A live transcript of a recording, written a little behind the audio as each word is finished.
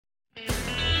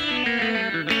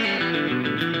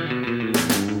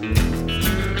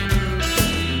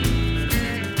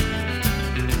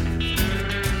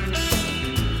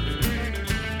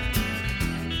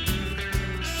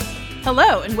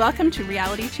Hello, and welcome to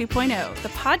Reality 2.0, the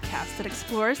podcast that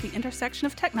explores the intersection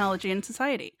of technology and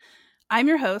society. I'm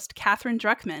your host, Catherine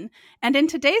Druckman, and in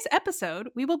today's episode,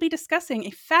 we will be discussing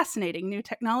a fascinating new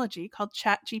technology called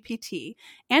ChatGPT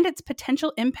and its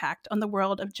potential impact on the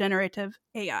world of generative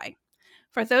AI.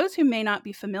 For those who may not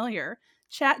be familiar,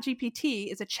 ChatGPT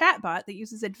is a chatbot that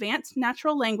uses advanced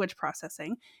natural language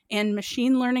processing and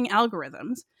machine learning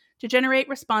algorithms to generate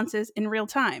responses in real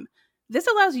time. This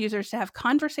allows users to have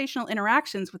conversational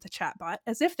interactions with the chatbot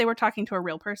as if they were talking to a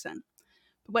real person.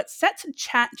 But what sets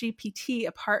ChatGPT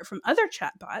apart from other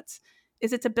chatbots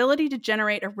is its ability to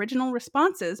generate original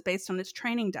responses based on its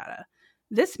training data.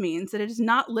 This means that it is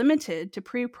not limited to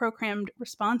pre-programmed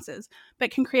responses,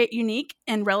 but can create unique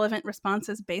and relevant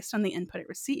responses based on the input it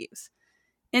receives.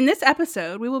 In this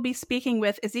episode, we will be speaking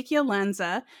with Ezekiel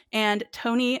Lanza and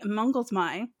Tony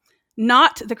Mongolsmai,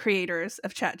 not the creators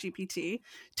of ChatGPT,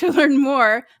 to learn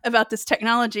more about this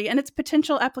technology and its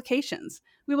potential applications.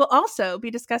 We will also be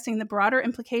discussing the broader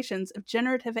implications of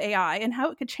generative AI and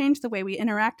how it could change the way we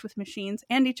interact with machines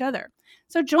and each other.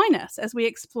 So join us as we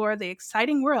explore the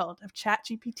exciting world of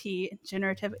ChatGPT and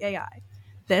generative AI.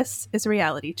 This is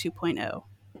Reality 2.0.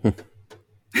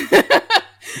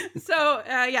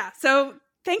 So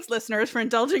thanks, listeners, for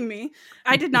indulging me.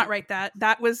 I did not write that.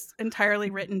 That was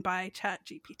entirely written by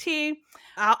ChatGPT.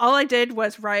 All I did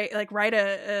was write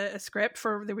a script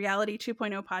for the Reality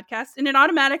 2.0 podcast, and it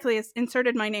automatically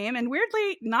inserted my name, and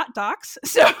weirdly, not Docs.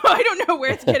 So I don't know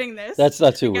where it's getting this. That's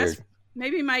not too weird.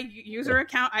 Maybe my user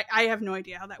account. I have no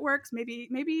idea how that works. Maybe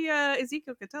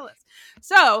Ezekiel could tell us.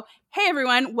 So, hey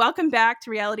everyone, welcome back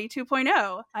to Reality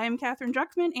 2.0. I am Catherine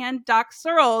Druckman, and Doc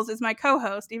Searles is my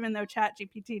co-host, even though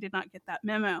ChatGPT did not get that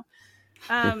memo.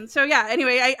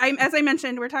 Anyway, I as I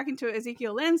mentioned, we're talking to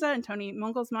Ezekiel Lanza and Tony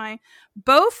Mongolsmai.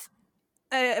 Both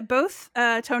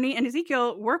Tony and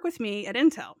Ezekiel work with me at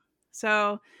Intel.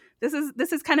 So this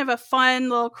is kind of a fun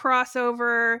little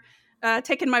crossover.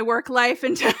 Taking my work life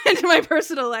into my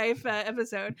personal life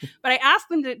episode. But I asked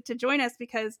them to join us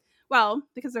because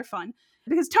they're fun.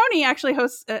 Because Tony actually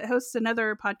hosts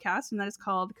another podcast, and that is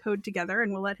called Code Together,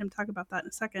 and we'll let him talk about that in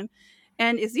a second.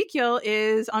 And Ezekiel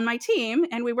is on my team,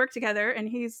 and we work together, and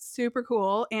he's super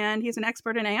cool, and he's an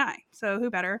expert in AI. So who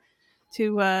better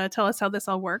to tell us how this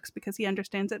all works, because he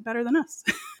understands it better than us.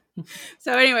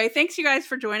 So anyway, thanks you guys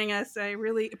for joining us. I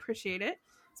really appreciate it.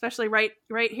 Especially right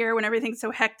here when everything's so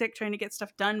hectic trying to get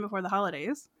stuff done before the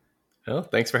holidays. Well,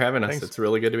 thanks for having us. Thanks. It's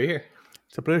really good to be here.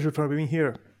 It's a pleasure for being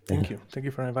here. Thank you. Thank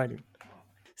you for inviting.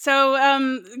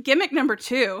 So gimmick number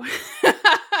 2.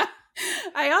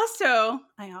 I also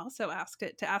asked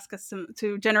it to ask us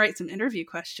to generate some interview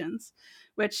questions,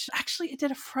 which actually it did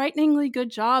a frighteningly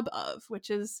good job of, which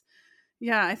is,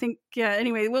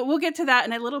 anyway, we'll get to that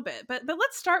in a little bit. But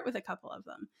let's start with a couple of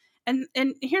them.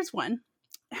 And here's one.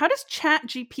 How does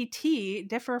ChatGPT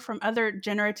differ from other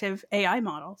generative AI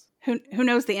models? Who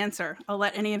knows the answer? I'll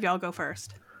let any of y'all go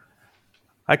first.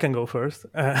 I can go first.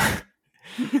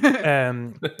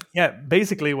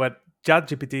 Basically what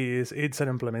ChatGPT is, it's an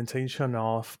implementation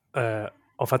of a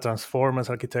transformers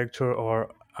architecture,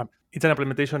 or it's an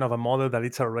implementation of a model that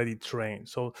it's already trained.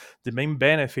 So the main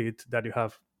benefit that you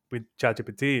have with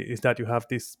ChatGPT is that you have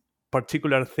this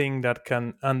particular thing that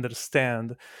can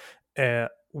understand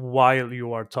while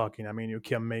you are talking. I mean, you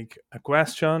can make a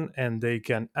question and they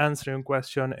can answer your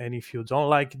question. And if you don't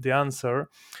like the answer,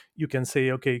 you can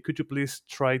say, okay, could you please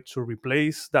try to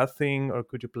replace that thing? Or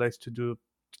could you please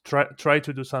try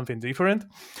to do something different?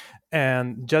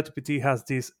 And ChatGPT has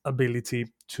this ability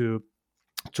to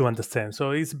understand.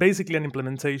 So it's basically an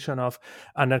implementation of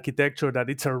an architecture that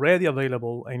it's already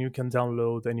available, and you can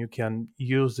download and you can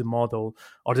use the model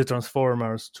or the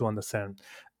transformers to understand.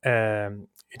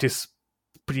 It is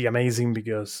pretty amazing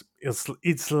because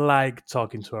it's like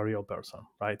talking to a real person,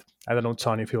 right? I don't know,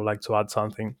 Tony, if you would like to add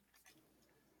something.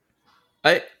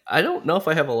 I don't know if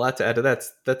I have a lot to add to that.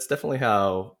 That's definitely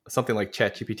how something like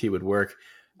ChatGPT would work.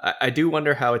 I do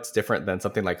wonder how it's different than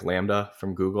something like Lambda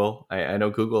from Google. I know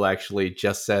Google actually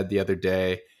just said the other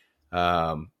day,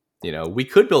 we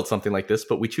could build something like this,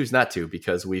 but we choose not to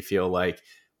because we feel like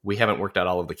we haven't worked out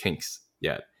all of the kinks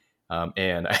yet.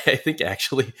 And I think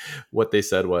actually what they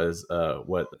said was,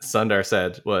 what Sundar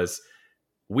said was,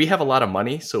 we have a lot of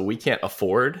money, so we can't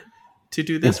afford to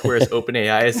do this, whereas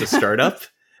OpenAI is a startup.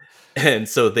 And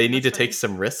so they need to take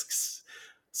some risks.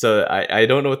 So I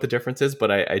don't know what the difference is, but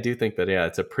I do think that,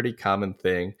 it's a pretty common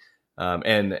thing.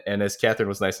 And as Catherine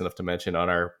was nice enough to mention on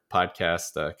our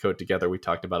podcast, Code Together, we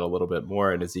talked about a little bit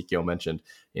more. And Ezekiel mentioned,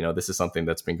 this is something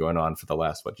that's been going on for the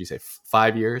last,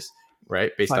 5 years,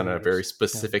 right? Based on a very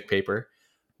specific paper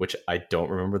which I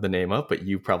don't remember the name of, but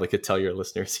you probably could tell your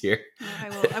listeners here.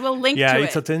 I will link Yeah, to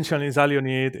its it. attention is all you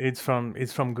need. It's from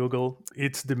Google.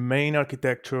 It's the main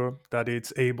architecture that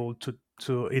it's able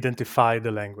to identify the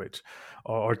language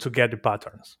or to get the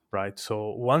patterns, right?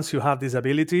 So once you have this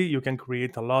ability, you can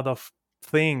create a lot of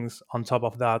things on top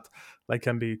of that, like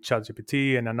can be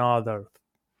ChatGPT and another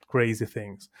crazy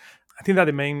things. I think that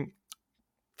the main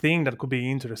thing that could be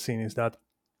interesting is that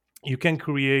you can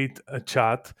create a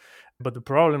chat, but the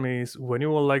problem is when you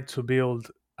would like to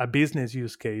build a business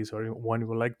use case, or when you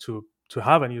would like to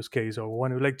have a use case, or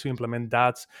when you would like to implement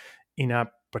that in a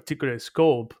particular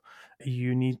scope,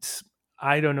 you need,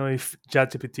 I don't know if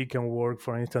ChatGPT can work,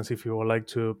 for instance, if you would like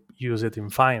to use it in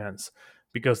finance,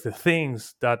 because the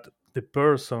things that the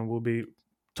person will be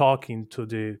talking to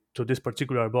this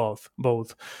particular both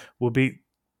will be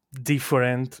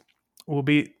different, will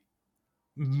be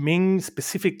mean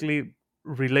specifically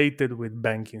related with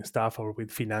banking stuff or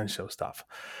with financial stuff.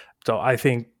 So I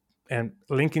think, and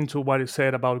linking to what you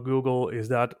said about Google, is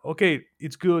that okay,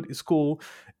 it's good, it's cool,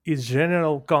 it's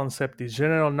general concept, it's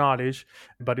general knowledge,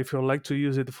 but if you like to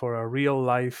use it for a real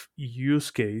life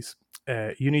use case,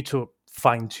 you need to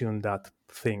fine tune that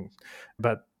thing.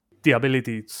 But the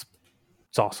ability, it's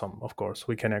awesome. Of course,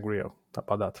 we can agree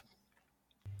about that.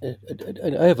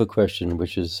 I have a question,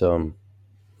 which is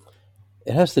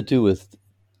it has to do with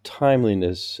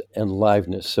timeliness and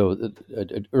liveness. So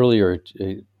earlier,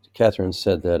 Catherine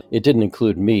said that it didn't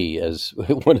include me as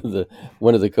one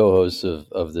of the co-hosts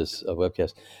of this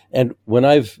webcast. And when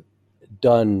I've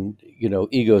done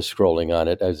ego scrolling on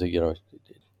it, as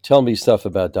tell me stuff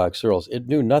about Doc Searls, it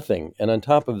knew nothing. And on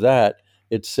top of that,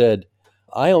 it said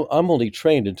I'm only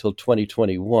trained until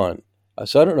 2021.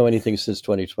 So I don't know anything since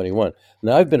 2021.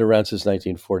 Now I've been around since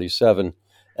 1947,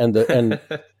 and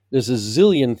there's a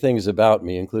zillion things about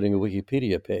me, including a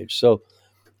Wikipedia page. So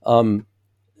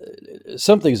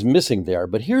something's missing there.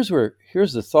 But here's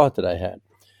the thought that I had.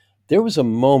 There was a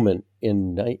moment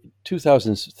in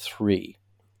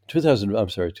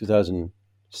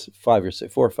 2005 or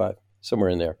 6, 4 or 5, somewhere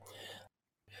in there.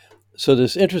 So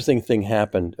this interesting thing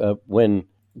happened when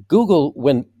Google,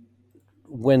 when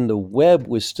the web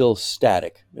was still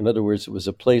static. In other words, it was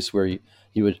a place where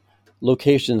you would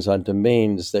locations on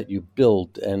domains that you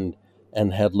built and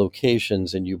had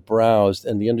locations, and you browsed,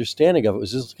 and the understanding of it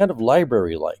was just kind of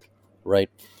library-like, right?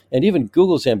 And even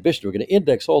Google's ambition, we're going to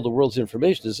index all the world's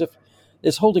information, as if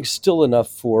it's holding still enough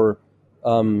for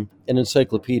an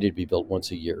encyclopedia to be built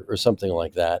once a year or something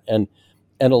like that. And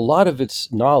a lot of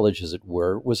its knowledge, as it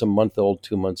were, was a month old,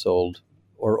 2 months old,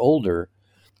 or older.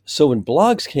 So when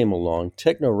blogs came along,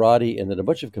 Technorati and then a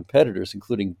bunch of competitors,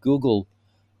 including Google's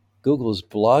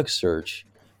blog search,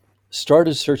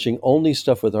 started searching only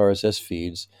stuff with RSS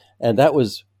feeds, and that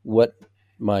was what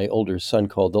my older son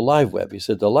called the live web. He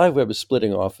said the live web is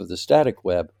splitting off of the static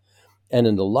web, and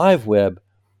in the live web,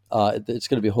 it's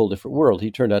going to be a whole different world.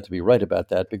 He turned out to be right about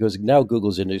that, because now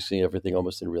Google's indexing everything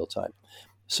almost in real time.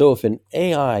 So if an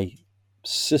AI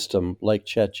system like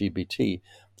ChatGPT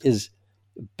is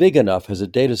big enough, has a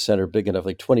data center big enough,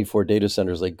 like 24 data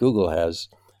centers like Google has,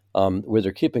 where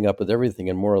they're keeping up with everything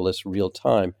in more or less real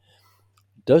time,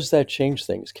 does that change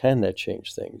things? Can that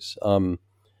change things?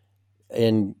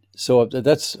 And so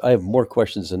I have more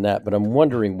questions than that, but I'm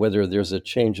wondering whether there's a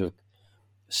change of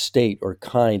state or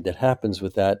kind that happens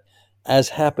with that, as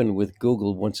happened with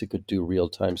Google once it could do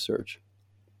real-time search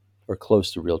or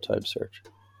close to real-time search.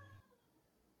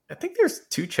 I think there's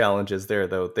two challenges there,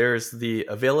 though. There's the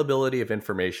availability of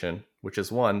information, which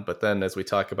is one, but then as we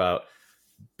talk about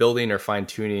building or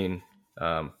fine-tuning,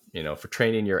 for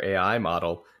training your AI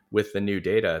model with the new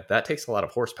data, that takes a lot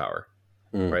of horsepower,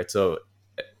 right? So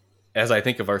as I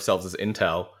think of ourselves as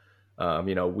Intel,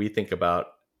 we think about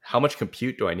how much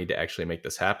compute do I need to actually make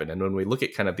this happen? And when we look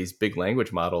at kind of these big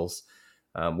language models,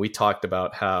 we talked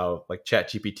about how, like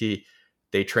ChatGPT,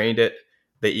 they trained it.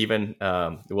 They even,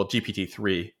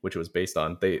 GPT-3, which it was based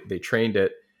on, they trained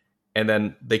it, and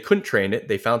then they couldn't train it.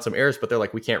 They found some errors, but they're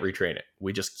like, we can't retrain it.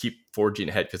 We just keep forging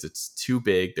ahead because it's too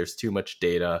big. There's too much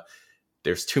data.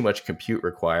 There's too much compute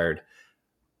required.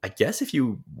 I guess if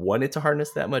you wanted to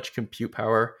harness that much compute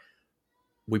power,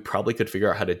 we probably could figure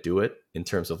out how to do it in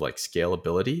terms of like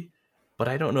scalability. But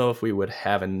I don't know if we would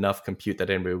have enough compute that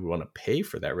anybody would want to pay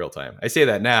for that real time. I say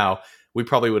that now. We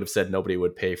probably would have said nobody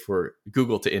would pay for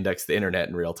Google to index the internet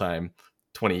in real time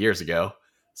 20 years ago.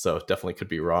 So definitely could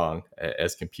be wrong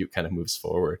as compute kind of moves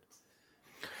forward.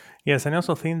 Yes, and I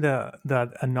also think that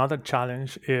another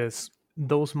challenge is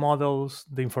those models,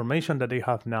 the information that they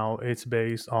have now, it's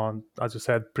based on, as you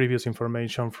said, previous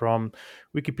information from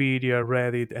Wikipedia,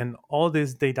 Reddit, and all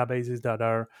these databases that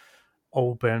are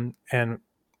open. And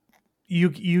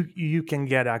you can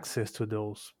get access to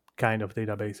those kind of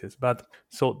databases. But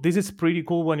so this is pretty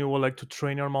cool when you would like to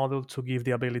train your model to give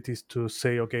the abilities to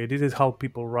say, okay, this is how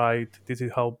people write, this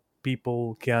is how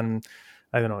people can,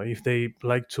 I don't know, if they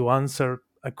like to answer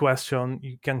a question,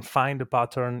 you can find a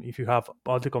pattern if you have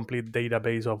all the complete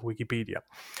database of Wikipedia.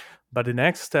 But the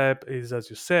next step is, as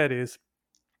you said, is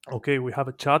okay, we have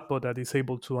a chatbot that is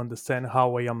able to understand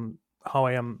how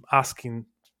I am asking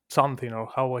something or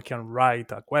how I can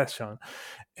write a question.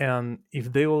 And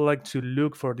if they would like to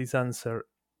look for this answer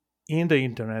in the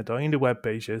internet or in the web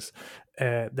pages,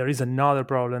 there is another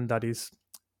problem that is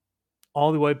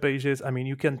all the web pages. I mean,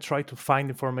 you can try to find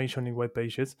information in web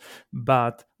pages,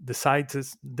 but the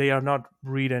sites, they are not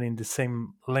written in the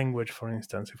same language. For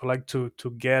instance, if you like to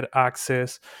get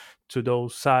access to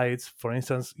those sites, for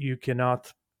instance, you can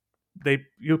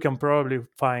probably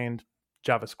find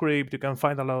JavaScript, you can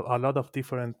find a lot of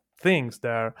different things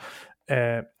there,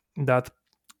 that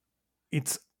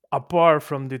it's apart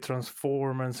from the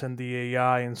transformers and the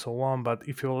AI and so on. But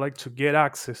if you like to get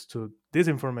access to this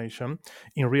information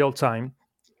in real time,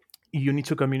 you need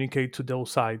to communicate to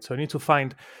those sites. So you need to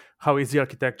find how is the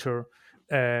architecture,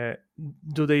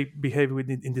 do they behave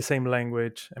in the same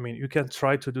language? I mean, you can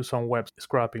try to do some web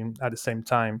scraping at the same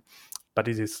time, but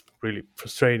it is really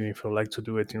frustrating if you like to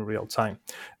do it in real time.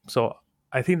 So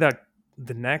I think that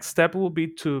the next step will be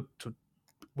to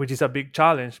which is a big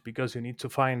challenge, because you need to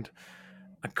find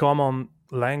a common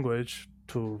language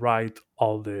to write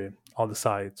all the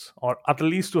sites, or at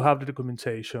least to have the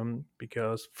documentation,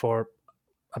 because for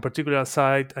a particular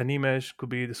site, an image could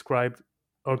be described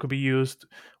or could be used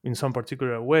in some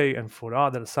particular way, and for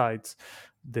other sites,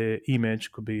 the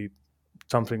image could be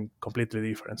something completely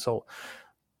different. So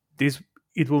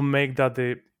it will make that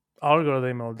the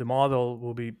algorithm or the model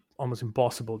will be almost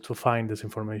impossible to find this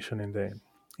information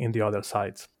in the other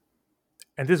sites.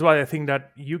 And this is why I think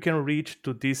that you can reach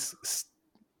to this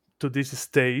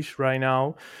stage right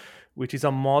now, which is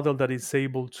a model that is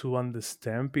able to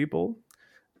understand people.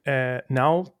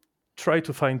 Now try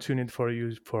to fine tune it for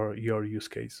your use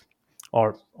case,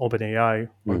 or OpenAI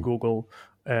or Google,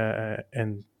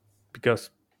 and because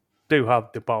they have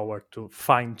the power to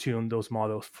fine tune those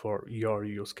models for your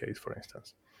use case, for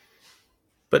instance.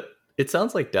 But it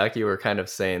sounds like, Doc, you were kind of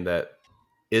saying that,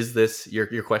 is this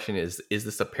your question is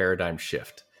this a paradigm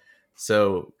shift?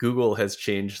 So Google has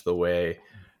changed the way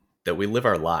that we live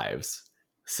our lives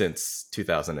since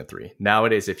 2003.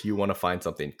 Nowadays, if you want to find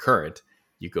something current,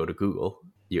 you go to Google,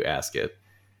 you ask it.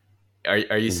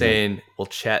 Are you saying,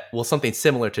 will something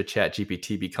similar to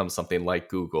ChatGPT become something like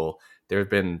Google? There have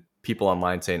been people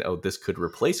online saying, oh, this could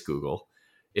replace Google.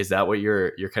 Is that what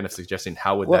you're kind of suggesting?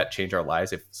 How would that change our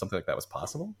lives if something like that was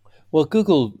possible? Well,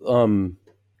 Google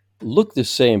looked the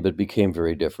same but became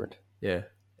very different. Yeah.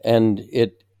 And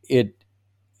it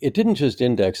didn't just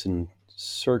index and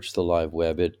search the live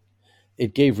web.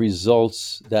 It gave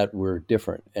results that were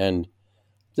different. And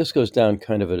this goes down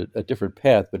kind of a different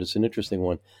path, but it's an interesting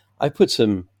one. I put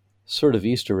some sort of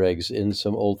Easter eggs in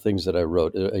some old things that I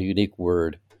wrote, a unique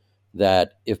word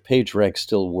that if PageRank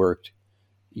still worked,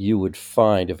 you would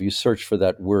find, if you search for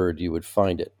that word, you would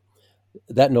find it.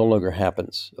 That no longer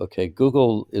happens. Okay,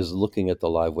 Google is looking at the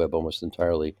live web almost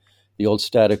entirely. The old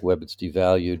static web, it's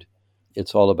devalued.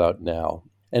 It's all about now.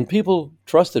 And people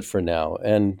trust it for now.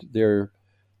 And their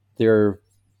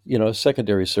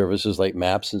secondary services like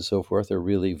Maps and so forth are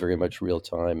really very much real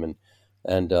time,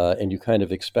 and you kind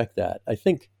of expect that. I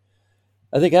think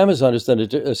Amazon has done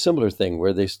a similar thing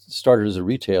where they started as a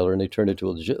retailer and they turned into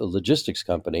a logistics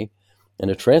company and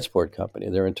a transport company.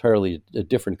 They're entirely a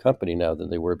different company now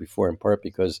than they were before, in part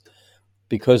because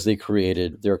they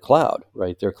created their cloud,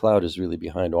 right? Their cloud is really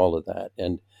behind all of that.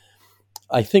 And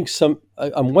I think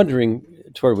I'm wondering,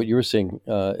 toward what you were saying,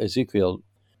 Ezequiel,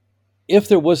 if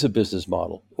there was a business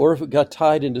model, or if it got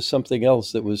tied into something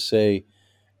else that was, say,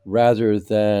 rather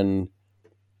than,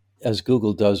 as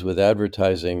Google does with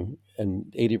advertising, and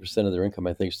 80% of their income,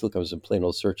 I think, still comes in plain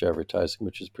old search advertising,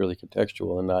 which is purely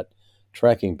contextual and not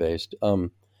tracking based.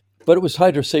 But it was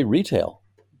tied to, say, retail.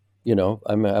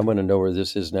 I want to know where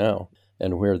this is now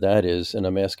and where that is, and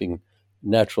I'm asking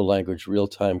natural language,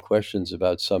 real-time questions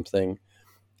about something.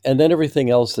 And then everything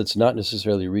else that's not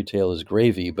necessarily retail is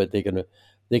gravy, but they can,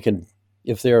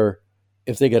 if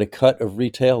they get a cut of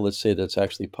retail, let's say that's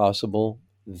actually possible,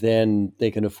 then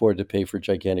they can afford to pay for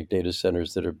gigantic data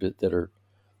centers that are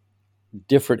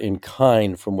different in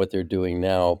kind from what they're doing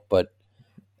now, but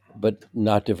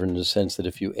not different in the sense that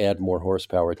if you add more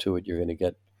horsepower to it, you're going to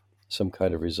get some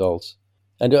kind of results.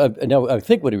 And now I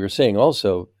think what we were saying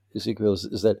also, Ezequiel,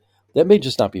 is that may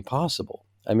just not be possible.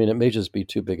 I mean, it may just be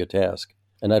too big a task.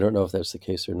 And I don't know if that's the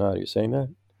case or not. Are you saying that?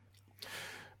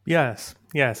 Yes.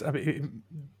 I mean,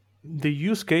 the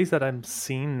use case that I'm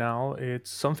seeing now, it's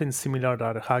something similar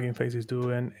that Hugging Face is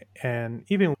doing, and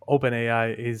even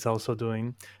OpenAI is also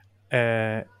doing.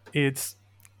 It's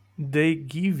they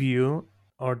give you,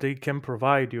 or they can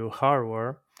provide you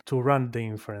hardware to run the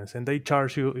inference, and they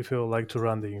charge you if you like to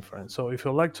run the inference. So if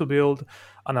you like to build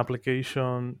an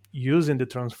application using the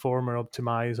Transformer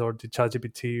Optimize or the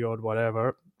ChatGPT or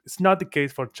whatever, it's not the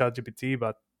case for ChatGPT,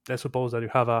 but let's suppose that you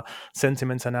have a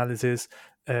sentiment analysis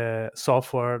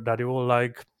software that you would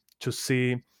like to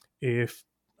see if,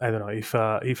 I don't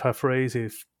know, if a phrase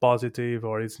is positive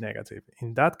or it's negative.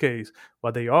 In that case,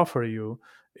 what they offer you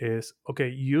is, okay,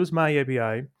 use my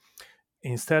API.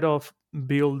 Instead of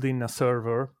building a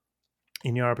server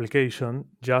in your application,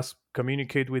 just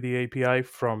communicate with the API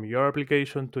from your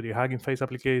application to the Hugging Face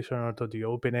application or to the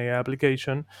OpenAI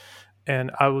application,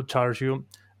 and I will charge you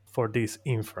for this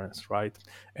inference, right?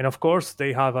 And of course,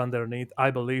 they have underneath,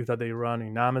 I believe that they run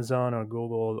in Amazon or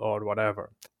Google or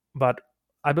whatever. But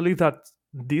I believe that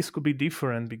this could be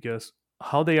different because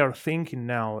how they are thinking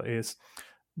now is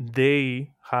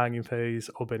they, Hugging Face,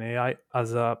 OpenAI,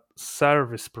 as a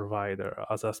service provider,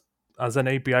 as an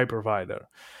API provider,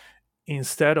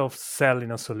 instead of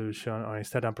selling a solution or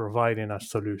instead of providing a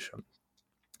solution.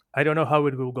 I don't know how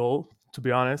it will go, to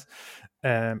be honest,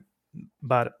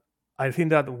 but I think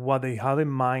that what they have in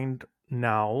mind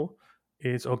now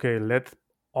is, okay, let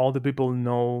all the people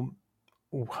know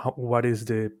what is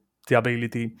the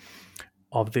ability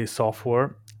of this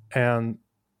software, and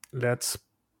let's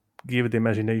give the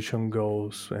imagination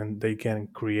goes, and they can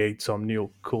create some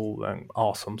new cool and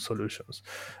awesome solutions.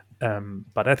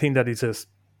 But I think that it's just,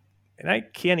 and I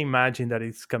can imagine that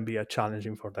it can be a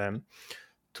challenging for them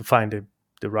to find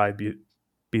the right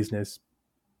business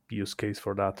use case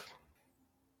for that.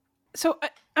 So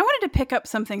I wanted to pick up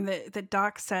something that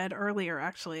Doc said earlier,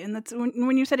 actually, and that's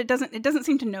when you said it doesn't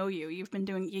seem to know you. You've been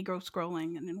doing ego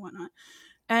scrolling and whatnot,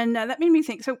 and that made me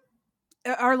think. So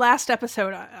our last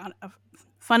episode,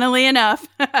 funnily enough,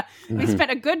 we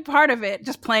spent a good part of it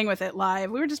just playing with it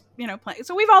live. We were just playing.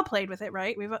 So we've all played with it,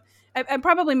 right? And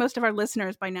probably most of our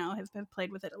listeners by now have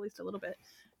played with it at least a little bit.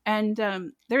 And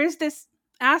there is this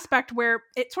aspect where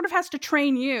it sort of has to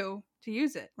train you to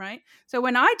use it, right? So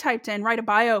when I typed in write a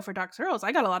bio for Doc Searls,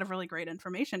 I got a lot of really great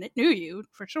information. It knew you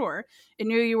for sure. It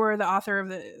knew you were the author of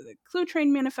the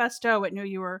ClueTrain Manifesto. It knew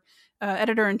you were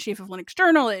editor-in-chief of Linux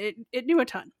Journal. It knew a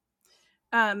ton.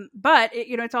 But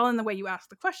it's all in the way you ask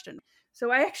the question.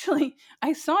 So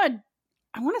I saw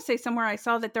I want to say somewhere I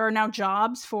saw that there are now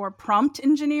jobs for prompt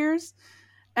engineers,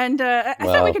 and I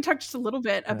thought we could talk just a little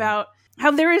bit about how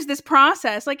there is this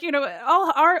process, like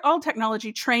all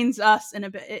technology trains us in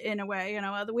a way.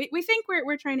 We think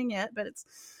we're training it, but it's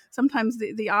sometimes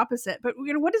the opposite. But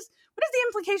what is the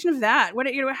implication of that?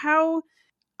 How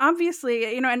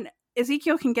obviously and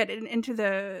Ezekiel can get into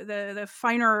the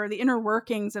finer, the inner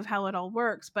workings of how it all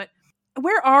works, but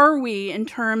where are we in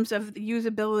terms of the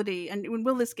usability? And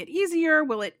will this get easier?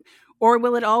 Will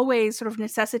it always sort of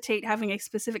necessitate having a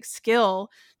specific skill,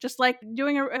 just like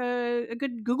doing a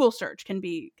good Google search can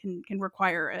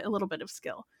require a little bit of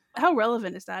skill? How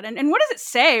relevant is that? And what does it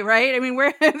say, right? I mean,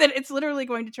 where that it's literally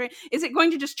going to train? Is it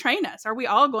going to just train us? Are we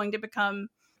all going to become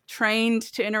trained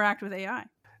to interact with AI?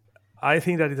 I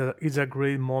think that it's a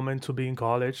great moment to be in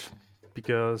college,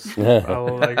 because I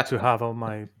would like to have all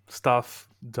my stuff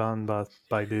done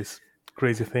by this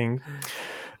crazy thing.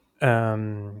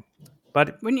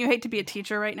 But wouldn't you hate to be a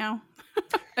teacher right now?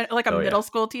 Like a middle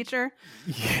school teacher?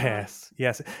 Yes.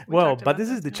 Well, but this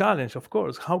is the challenge, of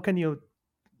course. How can you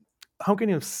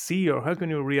see, or how can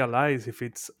you realize if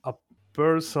it's a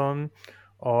person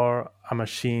or a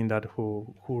machine that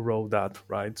who wrote that,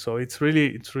 right? So it's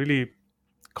really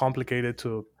complicated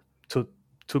to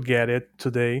get it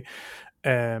today.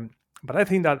 But I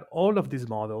think that all of these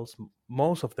models,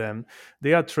 most of them,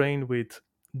 they are trained with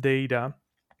data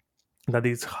that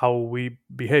is how we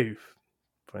behave.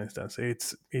 For instance,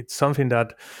 it's something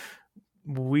that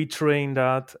we train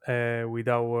that with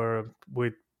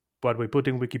what we put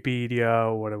in Wikipedia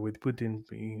or what we put in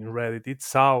Reddit.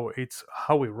 It's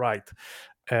how we write.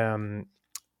 There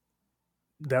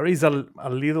is a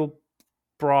little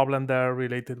problem there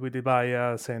related with the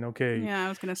bias, and I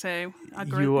was gonna say we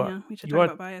should talk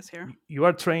about bias here. You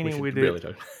are training with really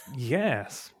it.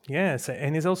 Yes,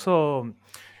 and it's also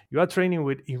you are training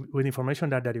with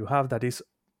information that you have that is,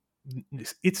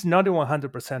 it's not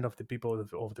 100% of the people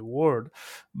of the world,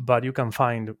 but you can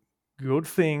find good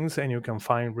things and you can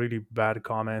find really bad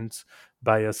comments,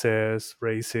 biases,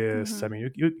 racist. I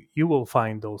mean, you will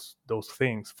find those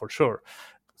things for sure.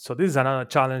 So this is another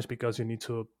challenge, because you need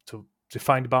to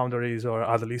define boundaries, or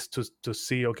at least to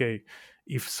see, okay,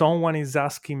 if someone is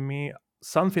asking me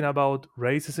something about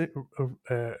racism,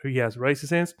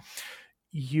 racism,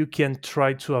 you can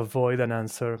try to avoid an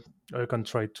answer, or you can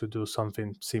try to do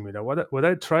something similar. What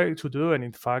I try to do, and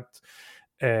in fact,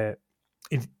 uh,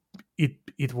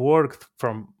 it worked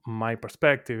from my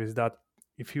perspective, is that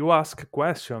if you ask a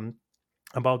question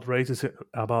about racism,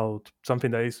 about something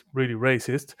that is really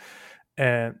racist,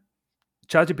 and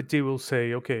ChatGPT will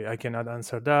say, okay, I cannot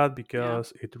answer that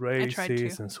because it's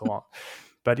racist and so on.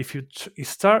 But if you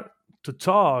start to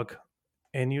talk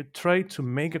and you try to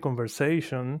make a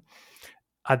conversation,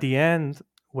 at the end,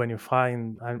 when you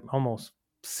find almost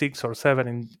 6 or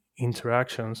 7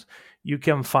 interactions, you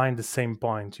can find the same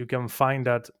point. You can find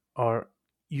that, or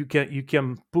you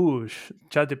can push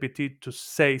ChatGPT to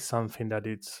say something that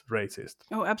it's racist.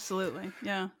 Oh, absolutely,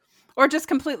 yeah. Or just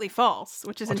completely false,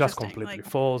 which is or interesting. Just completely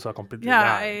false or completely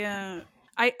lie.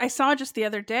 I saw just the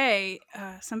other day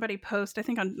somebody post, I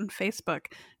think on Facebook,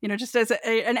 just as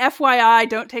an FYI,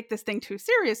 don't take this thing too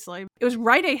seriously. It was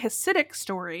write a Hasidic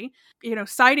story,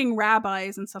 citing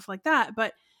rabbis and stuff like that.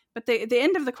 But the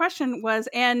end of the question was,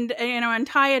 and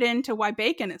tie it into why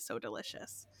bacon is so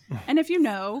delicious. And if you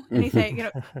know anything,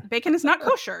 bacon is not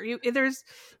kosher.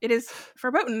 It is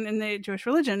verboten in the Jewish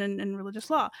religion and religious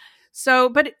law. So,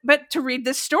 but to read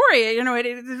this story,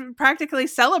 it practically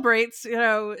celebrates,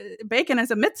 bacon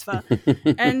as a mitzvah,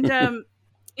 and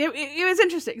it was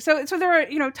interesting. So there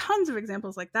are tons of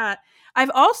examples like that.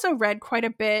 I've also read quite a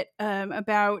bit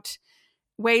about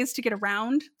ways to get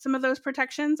around some of those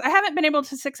protections. I haven't been able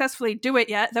to successfully do it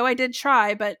yet, though I did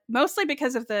try, but mostly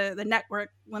because of the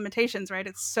network limitations, right?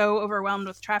 It's so overwhelmed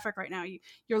with traffic right now.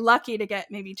 You're lucky to get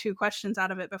maybe 2 questions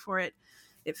out of it before it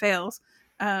fails.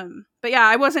 But yeah,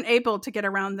 I wasn't able to get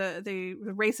around the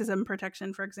racism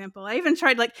protection, for example. I even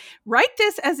tried write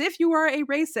this as if you are a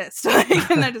racist,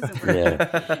 and that doesn't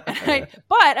work.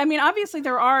 But I mean, obviously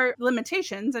there are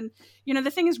limitations, and the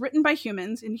thing is written by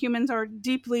humans, and humans are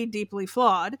deeply, deeply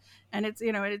flawed, and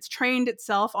it's trained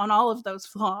itself on all of those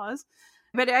flaws.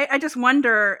 But I just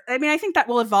wonder, I mean, I think that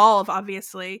will evolve,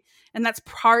 obviously, and that's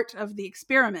part of the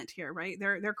experiment here, right?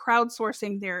 They're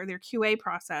crowdsourcing their QA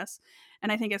process.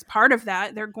 And I think as part of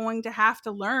that, they're going to have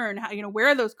to learn how,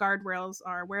 where those guardrails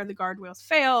are, where the guardrails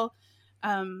fail.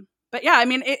 But yeah, I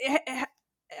mean,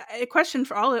 a question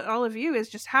for all of you is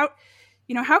just how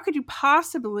could you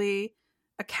possibly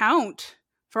account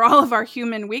for all of our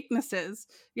human weaknesses,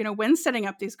 when setting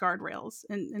up these guardrails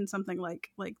in something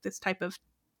like this type of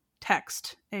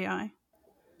text AI?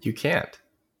 You can't,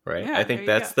 right? Yeah, I think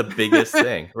that's the biggest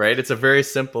thing, right? It's a very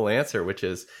simple answer, which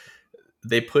is,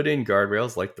 they put in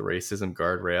guardrails like the racism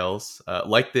guardrails,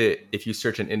 if you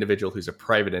search an individual who's a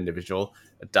private individual,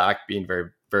 a doc being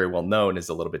very, very well known is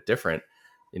a little bit different.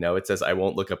 It says, I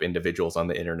won't look up individuals on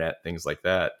the internet, things like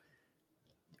that.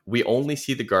 We only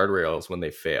see the guardrails when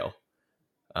they fail.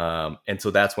 And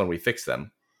so that's when we fix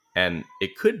them. And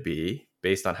it could be,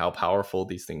 based on how powerful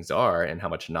these things are and how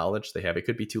much knowledge they have, it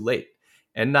could be too late.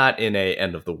 And not in a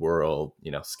end of the world,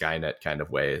 Skynet kind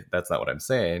of way. That's not what I'm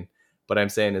saying. What I'm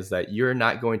saying is that you're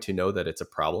not going to know that it's a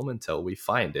problem until we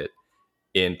find it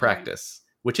in practice,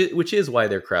 which is why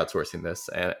they're crowdsourcing this.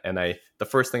 And the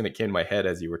first thing that came to my head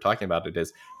as you were talking about it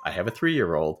is, I have a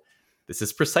 3-year-old. This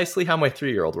is precisely how my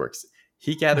 3-year-old works.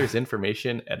 He gathers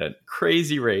information at a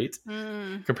crazy rate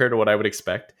compared to what I would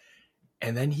expect.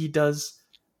 And then he does,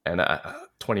 and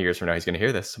 20 years from now, he's going to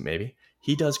hear this, maybe.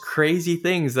 He does crazy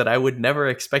things that I would never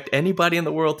expect anybody in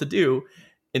the world to do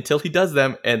until he does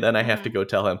them. And then I have to go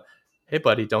tell him, hey,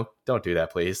 buddy, don't do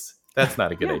that, please. That's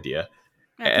not a good idea.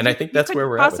 Yeah, and I think that's where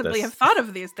we're at with this. Possibly have thought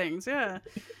of these things. Yeah,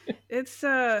 it's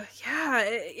the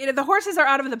horses are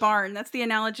out of the barn. That's the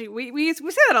analogy. We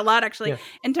say that a lot, actually,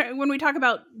 when we talk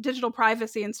about digital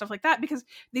privacy and stuff like that, because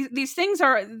these things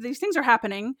are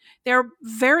happening. They're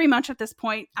very much at this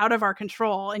point out of our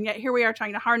control, and yet here we are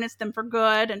trying to harness them for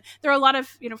good. And there are a lot of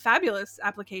fabulous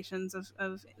applications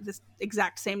of this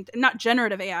exact same, not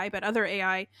generative AI, but other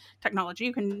AI technology.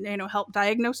 You can help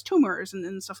diagnose tumors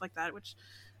and stuff like that, which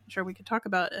I'm sure we could talk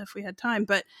about if we had time,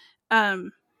 but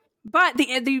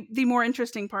the more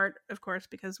interesting part, of course,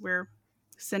 because we're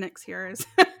cynics here,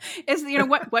 is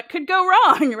what could go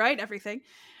wrong, right? Everything.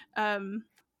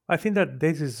 I think that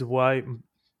this is why,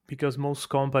 because most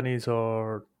companies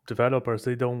or developers,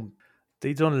 they don't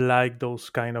like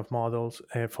those kind of models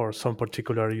for some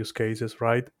particular use cases,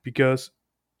 right? Because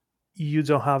you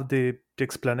don't have the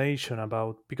explanation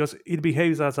about, because it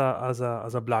behaves as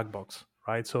a black box.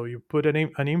 Right, so you put an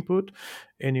input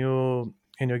and you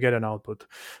get an output,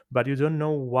 but you don't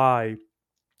know why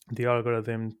the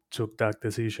algorithm took that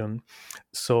decision.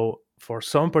 So for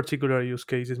some particular use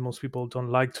cases, most people don't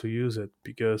like to use it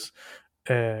because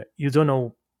you don't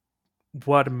know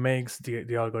what makes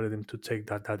the algorithm to take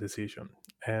that decision.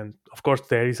 And of course,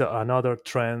 there is another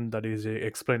trend that is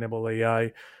explainable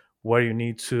AI, where you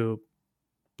need to,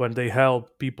 when they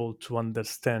help people to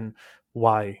understand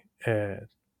why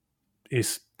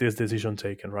is this decision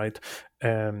taken, right?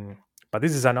 But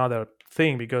this is another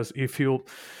thing, because if you,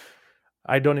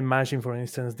 I don't imagine, for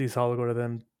instance, this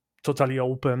algorithm totally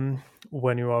open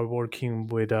when you are working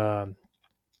with a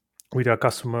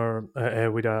customer,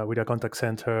 with a contact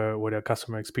center, with a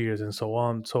customer experience, and so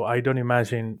on. So I don't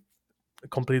imagine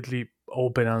completely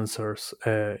open answers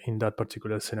in that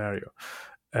particular scenario.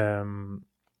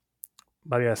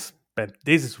 But yes, but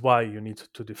this is why you need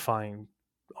to define,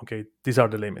 okay, these are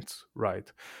the limits,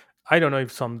 right? I don't know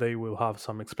if someday we'll have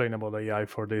some explainable AI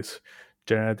for this,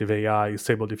 generative AI,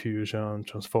 stable diffusion,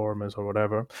 transformers, or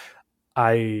whatever.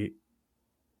 I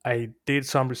did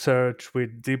some research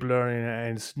with deep learning,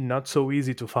 and it's not so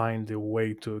easy to find the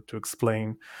way to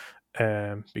explain,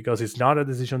 because it's not a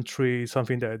decision tree,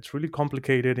 something that's really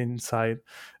complicated inside.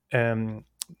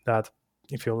 That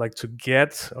if you like to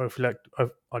get, or if you like,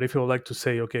 or if you like to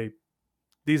say, okay,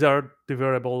 these are the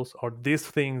variables, or these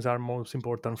things are most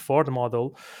important for the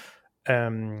model,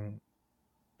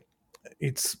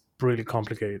 it's really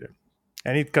complicated,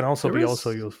 and it can also There be is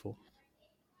also useful.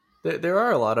 there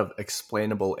are a lot of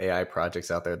explainable AI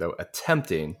projects out there, though,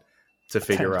 attempting to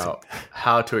figure out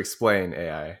how to explain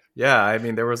AI. Yeah, I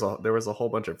mean, there was a whole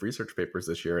bunch of research papers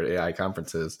this year at AI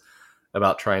conferences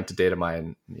about trying to data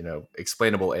mine,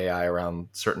 explainable AI around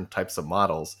certain types of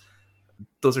models.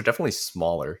 Those are definitely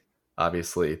smaller,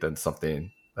 obviously, than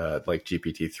something like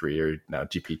GPT-3, or now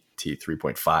GPT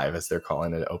 3.5, as they're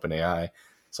calling it, OpenAI.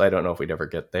 So I don't know if we'd ever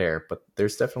get there, but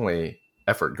there's definitely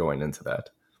effort going into that.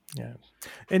 Yeah.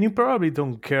 And you probably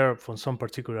don't care for some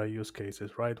particular use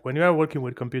cases, right? When you are working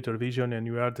with computer vision and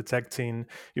you are detecting,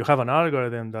 you have an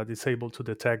algorithm that is able to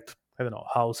detect, I don't know,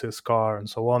 houses, car, and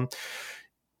so on.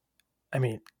 I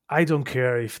mean, I don't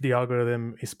care if the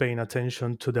algorithm is paying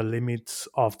attention to the limits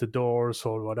of the doors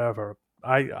or whatever.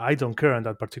 I don't care in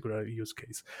that particular use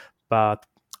case. But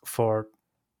for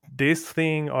this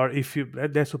thing, or if you,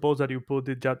 let's suppose that you put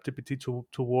the ChatGPT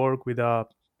to work with a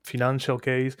financial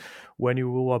case, when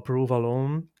you will approve a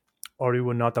loan or you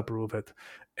will not approve it.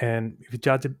 And if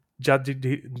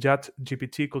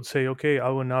ChatGPT could say, okay, I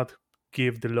will not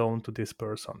give the loan to this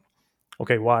person.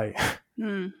 Okay, why?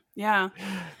 Yeah.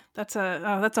 That's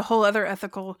a whole other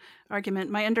ethical argument.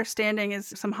 My understanding is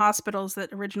some hospitals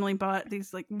that originally bought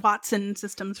these like Watson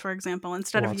systems, for example,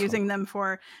 instead of using them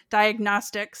for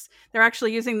diagnostics, they're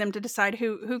actually using them to decide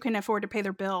who can afford to pay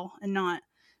their bill and not,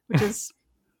 which is a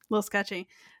little sketchy.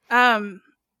 So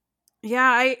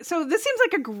this seems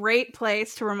like a great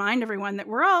place to remind everyone that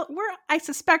I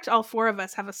suspect all four of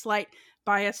us have a slight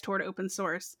bias toward open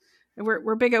source.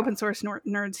 We're big open source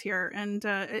nerds here, and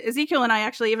Ezekiel and I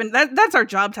actually, even that's our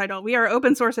job title. We are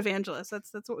open source evangelists.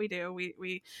 That's what we do.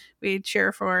 We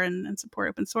cheer for and support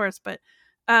open source. But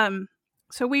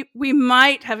so we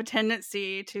might have a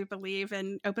tendency to believe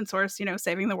in open source,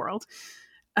 saving the world,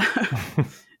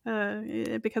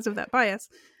 because of that bias.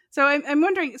 So I'm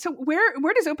wondering, so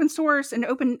where does open source and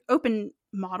open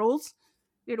models,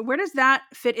 where does that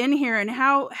fit in here, and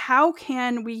how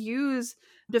can we use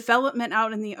development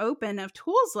out in the open of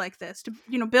tools like this to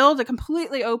build a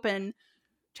completely open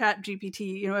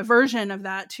ChatGPT, a version of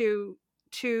that to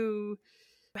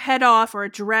head off or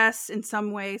address in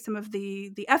some way some of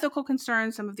the ethical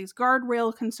concerns, some of these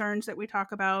guardrail concerns that we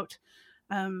talk about.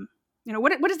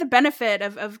 What is the benefit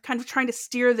of kind of trying to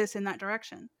steer this in that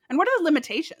direction, and what are the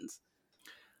limitations?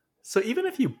 So even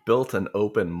if you built an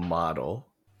open model,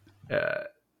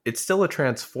 it's still a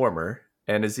transformer.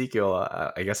 And Ezekiel,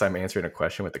 I guess I'm answering a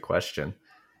question with the question.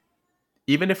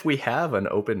 Even if we have an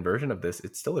open version of this,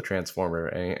 it's still a transformer.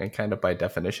 And kind of by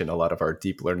definition, a lot of our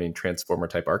deep learning transformer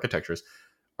type architectures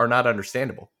are not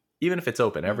understandable. Even if it's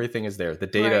open, everything is there. The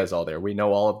data is all there. We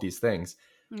know all of these things.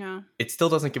 Yeah. It still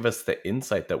doesn't give us the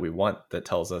insight that we want, that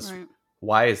tells us,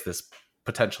 why is this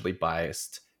potentially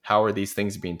biased? How are these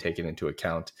things being taken into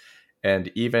account? And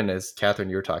even as Catherine,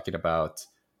 you're talking about,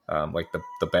 like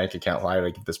the bank account, why did I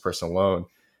give this person a loan?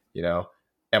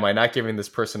 Am I not giving this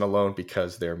person a loan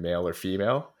because they're male or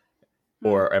female?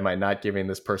 Or am I not giving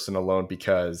this person a loan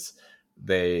because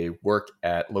they work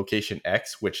at location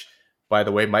X, which, by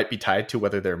the way, might be tied to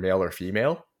whether they're male or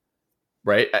female?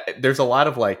 Right? There's a lot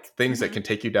of like things that can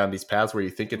take you down these paths where you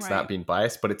think it's not being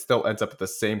biased, but it still ends up at the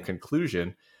same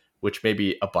conclusion, which may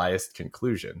be a biased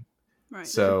conclusion. Right.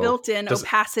 So there's a built-in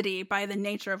opacity by the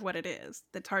nature of what it is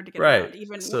that's hard to get right. around,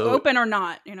 even open or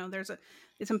not.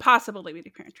 It's impossible to be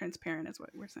transparent, is what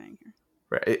we're saying here.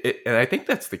 Right. And I think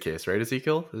that's the case, right,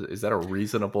 Ezekiel? Is that a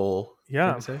reasonable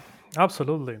thing to say?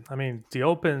 Absolutely. I mean, the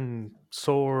open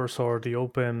source or the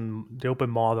open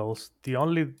models, the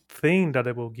only thing that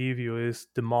it will give you is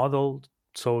the model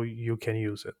so you can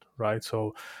use it, right?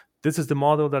 So this is the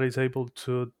model that is able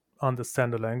to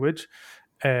understand the language,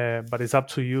 but it's up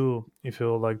to you if you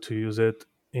would like to use it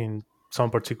in some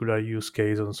particular use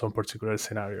case or some particular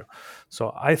scenario.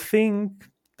 So I think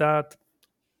that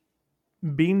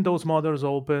being those models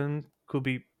open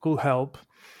could help,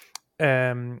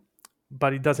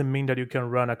 but it doesn't mean that you can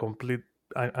run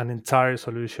an entire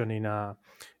solution in a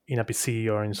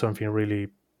PC or in something really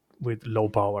with low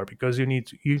power, because you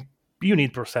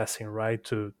need processing, right,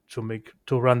 to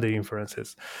run the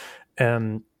inferences.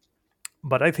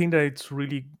 But I think that it's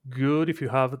really good if you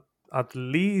have, at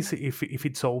least if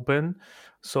it's open,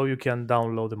 so you can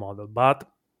download the model. But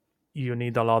you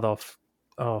need a lot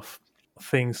of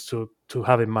things to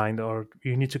have in mind, or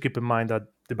you need to keep in mind that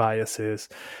the biases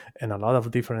and a lot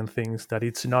of different things, that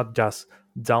it's not just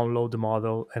download the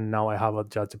model and now I have a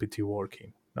ChatGPT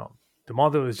working. No, the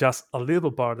model is just a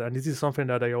little part, and this is something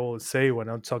that I always say when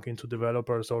I'm talking to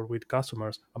developers or with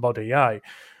customers about AI.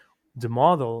 The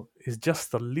model is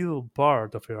just a little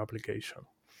part of your application.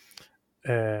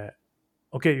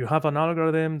 Okay, you have an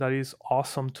algorithm that is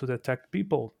awesome to detect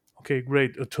people. Okay,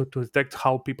 great, to detect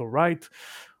how people write.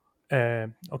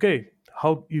 Okay,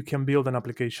 how you can build an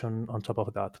application on top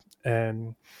of that.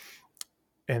 And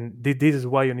this is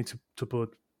why you need to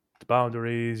put the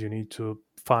boundaries. You need to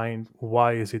find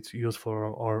why is it useful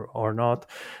or not.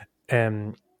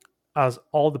 And as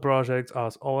all the projects,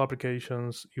 as all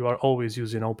applications, you are always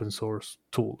using open source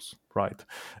tools, right?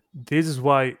 This is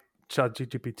why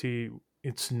ChatGPT,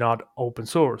 it's not open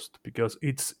sourced, because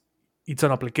it's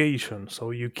an application,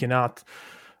 so you cannot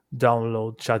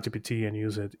download ChatGPT and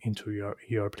use it into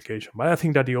your application. But I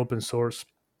think that the open source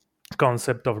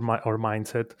concept or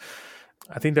mindset,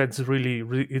 I think that's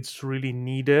it's really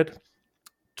needed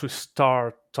to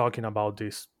start talking about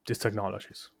these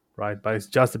technologies, right? But it's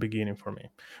just the beginning for me.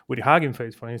 With Hugging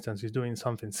Face, for instance, is doing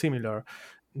something similar.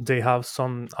 They have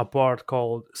a part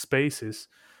called Spaces,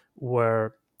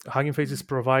 where Hugging Face is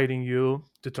providing you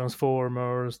the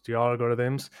transformers, the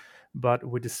algorithms, but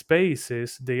with the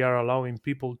Spaces, they are allowing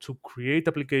people to create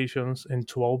applications and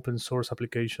to open source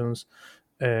applications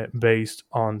based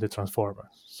on the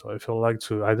transformers. So if you like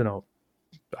to, I don't know,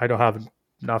 I don't have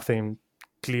nothing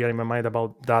clear in my mind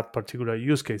about that particular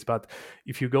use case, but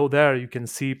if you go there, you can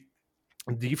see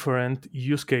different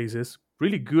use cases,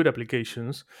 really good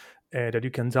applications that you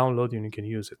can download and you can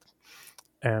use it.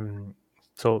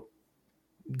 So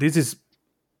this is,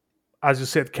 as you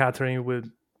said, Catherine,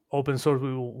 with open source,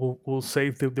 we'll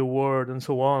save the world and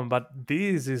so on. But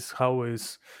this is how it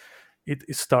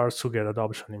starts to get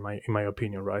adoption, in my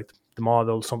opinion, right? The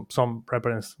model, some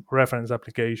reference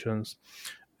applications,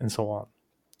 and so on.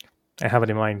 I have it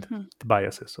in mind the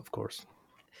biases, of course.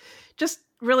 Just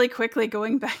really quickly,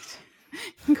 going back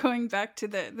to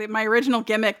the my original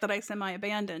gimmick that I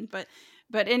semi-abandoned,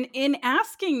 but in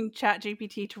asking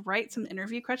ChatGPT to write some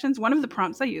interview questions, one of the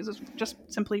prompts I use is just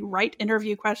simply write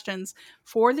interview questions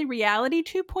for the Reality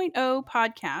 2.0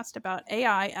 podcast about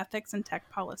AI, ethics, and tech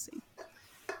policy.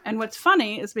 And what's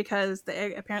funny is because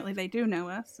apparently they do know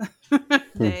us.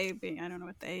 They being, I don't know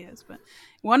what they is, but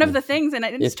one of the things, and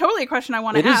it's totally a question I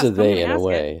want to ask. It is a they in a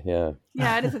way, yeah.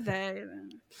 Yeah, it is a they.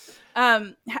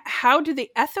 How do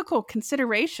the ethical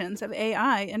considerations of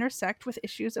AI intersect with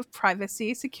issues of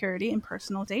privacy, security, and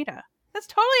personal data? That's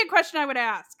totally a question I would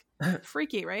ask.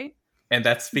 Freaky, right? And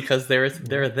that's because they're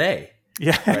they.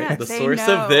 Yeah. Right? The source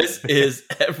of this is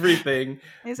everything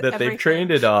they've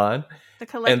trained it on.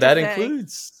 And that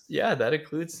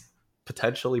includes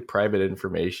potentially private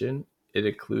information. It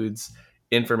includes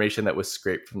information that was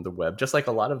scraped from the web. Just like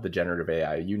a lot of the generative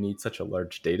AI, you need such a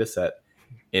large data set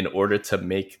in order to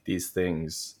make these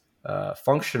things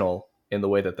functional in the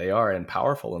way that they are and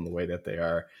powerful in the way that they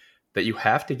are, that you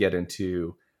have to get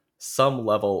into some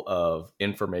level of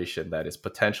information that is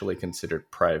potentially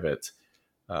considered private,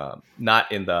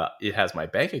 not in the it has my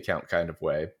bank account kind of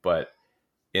way, but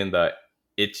in the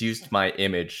it's used my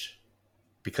image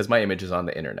because my image is on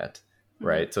the internet,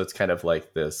 right? Mm-hmm. So it's kind of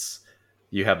like this,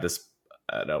 you have this,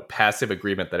 I don't know, passive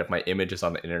agreement that if my image is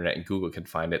on the internet and Google can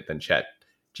find it, then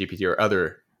ChatGPT or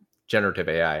other generative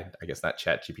AI, I guess not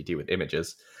ChatGPT with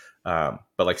images, but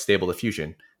like Stable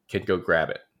Diffusion can go grab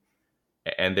it.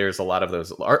 And there's a lot of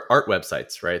those art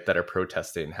websites, right, that are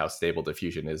protesting how Stable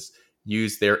Diffusion is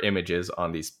use their images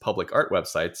on these public art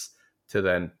websites to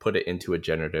then put it into a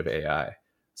generative AI.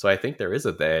 So I think there is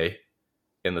a they,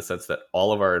 in the sense that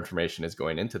all of our information is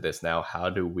going into this now. How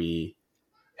do we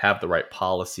have the right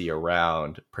policy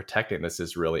around protecting this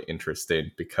is really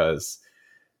interesting, because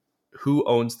who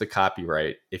owns the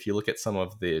copyright? If you look at some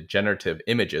of the generative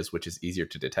images, which is easier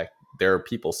to detect, there are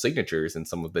people's signatures in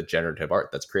some of the generative art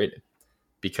that's created,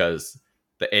 because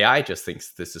the AI just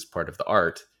thinks this is part of the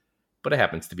art, but it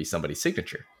happens to be somebody's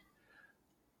signature.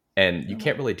 And you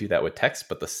can't really do that with text,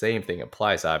 but the same thing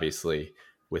applies, obviously,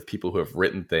 with people who have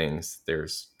written things.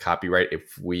 There's copyright.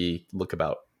 If we look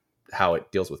about how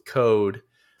it deals with code,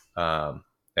 and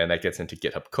that gets into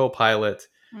GitHub Copilot,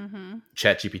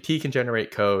 ChatGPT can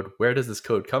generate code. Where does this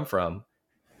code come from?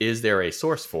 Is there a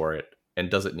source for it? And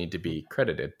does it need to be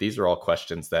credited? These are all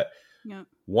questions that,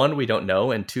 one, we don't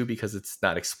know, and two, because it's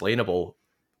not explainable,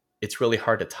 it's really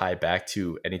hard to tie back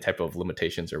to any type of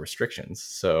limitations or restrictions.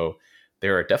 So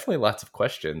there are definitely lots of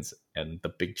questions, and the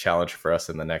big challenge for us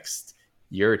in the next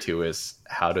year or two is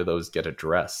how do those get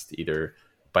addressed, either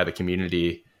by the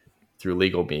community, through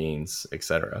legal means,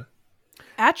 etc.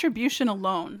 Attribution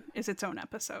alone is its own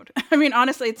episode. I mean,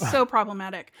 honestly, it's so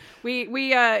problematic. We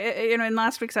in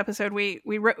last week's episode, we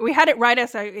had it write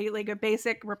us a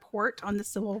basic report on the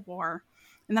Civil War,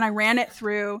 and then I ran it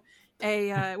through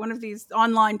one of these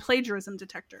online plagiarism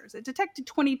detectors. It detected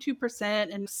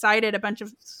 22% and cited a bunch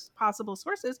of possible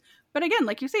sources. But again,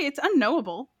 like you say, it's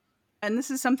unknowable. And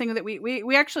this is something that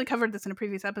we actually covered this in a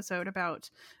previous episode about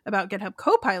GitHub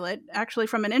Copilot, actually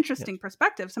from an interesting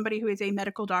perspective, somebody who is a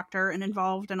medical doctor and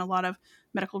involved in a lot of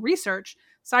medical research,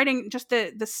 citing just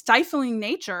the stifling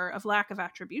nature of lack of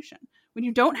attribution. When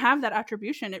you don't have that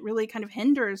attribution, it really kind of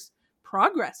hinders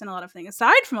progress in a lot of things.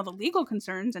 Aside from all the legal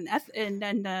concerns and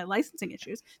licensing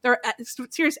issues, there are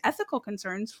serious ethical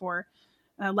concerns for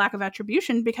lack of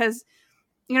attribution, because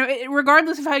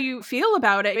regardless of how you feel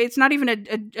about it, it's not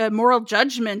even a moral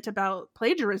judgment about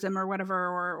plagiarism or whatever,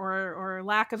 or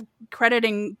lack of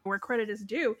crediting where credit is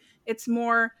due. It's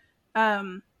more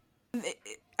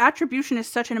attribution is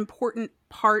such an important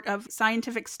part of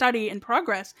scientific study and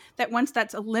progress that once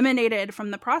that's eliminated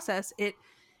from the process, it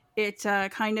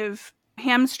kind of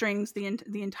hamstrings the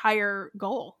entire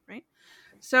goal, right?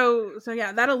 So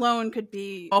yeah, that alone could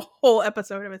be a whole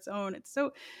episode of its own.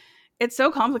 It's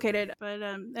so complicated. But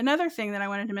another thing that I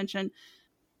wanted to mention,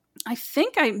 I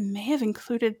think I may have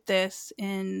included this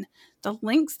in the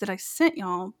links that I sent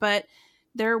y'all, but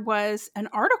there was an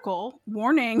article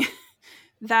warning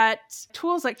that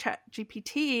tools like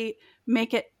ChatGPT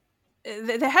make it,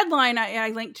 the headline I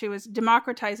linked to is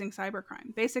democratizing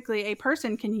cybercrime. Basically, a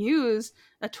person can use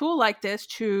a tool like this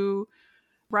to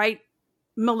write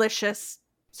malicious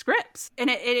scripts, and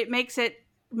it makes it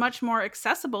much more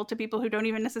accessible to people who don't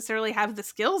even necessarily have the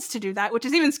skills to do that, which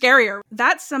is even scarier.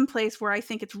 That's some place where I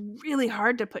think it's really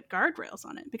hard to put guardrails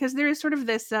on it, because there is sort of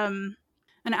this an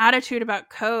attitude about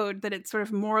code that it's sort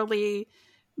of morally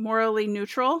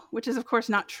neutral, which is of course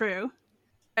not true.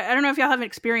 I don't know if y'all have an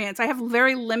experience. I have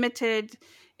very limited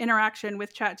interaction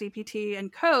with ChatGPT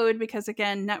and code because,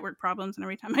 again, network problems, and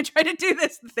every time I try to do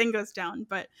this, the thing goes down.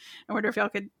 But I wonder if y'all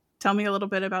could tell me a little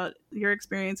bit about your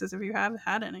experiences, if you have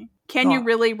had any. Can you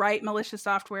really write malicious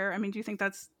software? I mean, do you think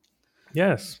that's...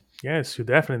 Yes, you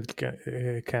definitely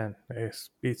can.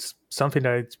 It's something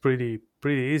that it's pretty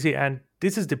easy. And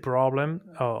this is the problem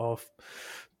of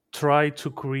try to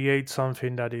create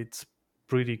something that it's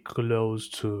pretty close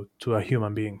to a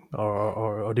human being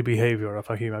or the behavior of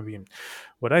a human being.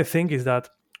 What I think is that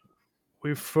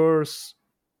we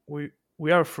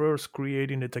are first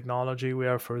creating the technology, we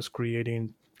are first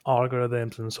creating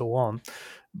algorithms and so on,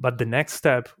 but the next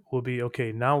step will be,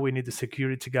 okay, now we need the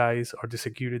security guys or the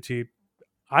security.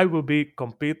 I will be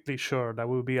completely sure that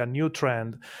will be a new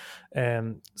trend,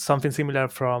 and something similar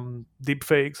from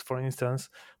deepfakes, for instance,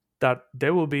 that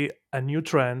there will be a new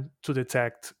trend to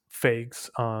detect fakes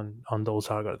on those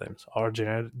algorithms, or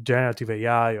generative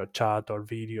AI or chat or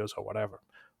videos or whatever,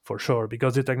 for sure,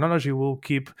 because the technology will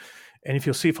keep. And if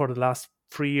you see for the last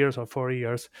 3 years or 4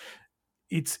 years,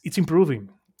 it's improving.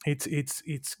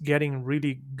 It's getting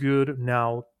really good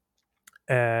now.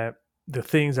 The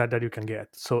things that you can get.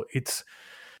 So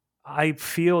I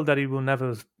feel that it will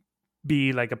never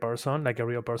be like a person, like a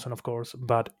real person, of course.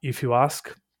 But if you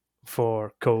ask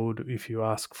for code, if you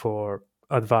ask for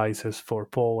advices, for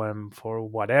poem, for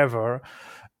whatever,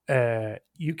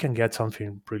 you can get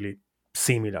something really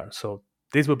similar. So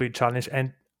this will be a challenge.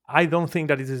 And I don't think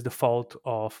that this is the fault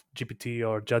of GPT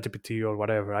or ChatGPT or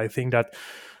whatever. I think that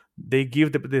they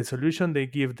give the solution, they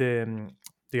give the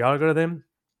algorithm.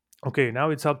 Okay, now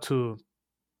it's up to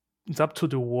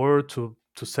the world to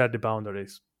set the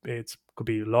boundaries. It's Could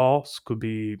be laws, could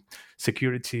be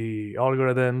security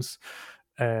algorithms.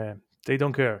 They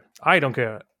don't care. I don't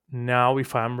care now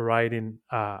if I'm writing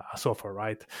a software,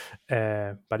 right?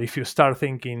 But if you start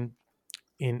thinking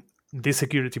in this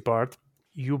security part,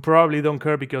 you probably don't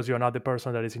care because you're not the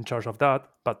person that is in charge of that,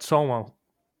 but someone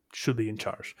should be in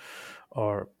charge,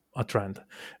 or a trend.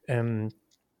 And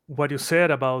what you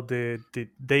said about the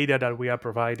data that we are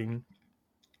providing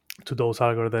to those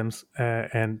algorithms,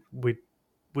 and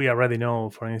we already know,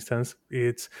 for instance,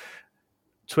 it's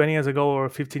 20 years ago or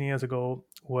 15 years ago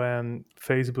when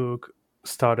Facebook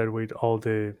started with all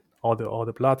the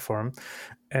platform,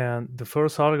 and the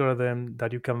first algorithm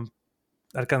that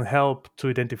can help to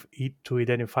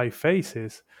identify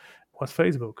faces was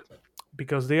Facebook,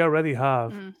 because they already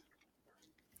have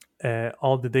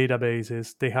all the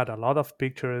databases. They had a lot of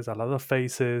pictures, a lot of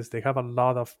faces. They have a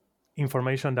lot of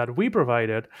information that we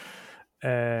provided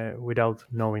without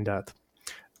knowing that.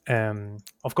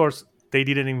 Of course, they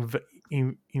didn't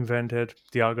invented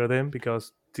the algorithm,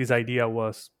 because this idea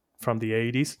was from the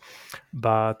 80s,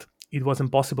 but it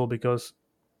wasn't possible because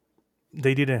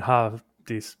they didn't have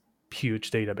this huge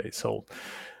database. So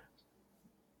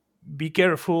be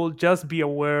careful. Just be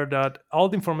aware that all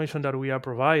the information that we are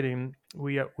providing,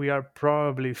 we are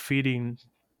probably feeding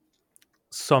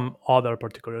some other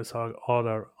particulars or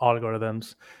other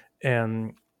algorithms,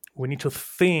 and we need to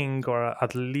think, or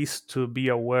at least to be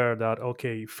aware that,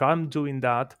 okay, if I'm doing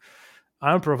that,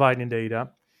 I'm providing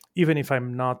data, even if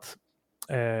I'm not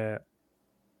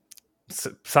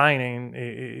signing.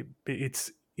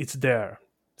 It's there.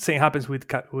 Same happens with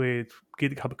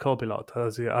GitHub Copilot,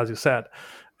 as you said.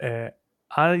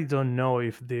 I don't know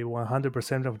if the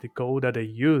 100% of the code that they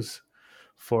use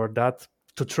for that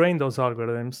to train those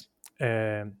algorithms,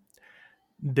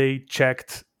 they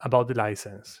checked about the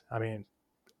license. I mean,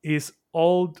 is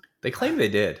old. They claim they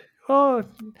did. Oh,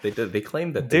 They did. They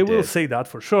claim that they will say that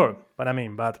for sure. But I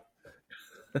mean,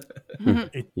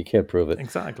 you can't prove it.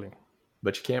 Exactly.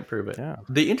 But you can't prove it. Yeah.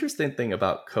 The interesting thing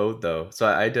about code, though, so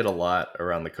I did a lot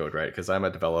around the code, right? Because I'm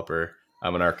a developer,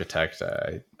 I'm an architect.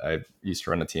 I used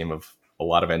to run a team of a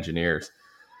lot of engineers.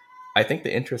 I think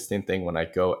the interesting thing when I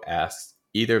go ask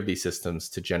either of these systems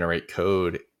to generate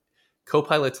code,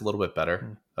 Copilot's a little bit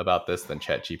better about this than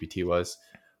ChatGPT was,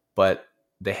 but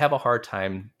they have a hard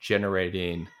time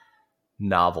generating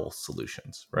novel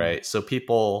solutions, right? So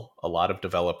a lot of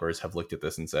developers have looked at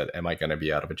this and said, am I going to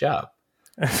be out of a job?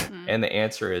 And the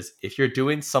answer is, if you're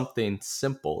doing something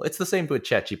simple, it's the same with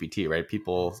ChatGPT, right?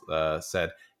 People said,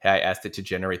 hey, I asked it to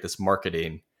generate this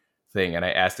marketing thing, and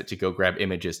I asked it to go grab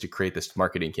images to create this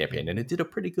marketing campaign, and it did a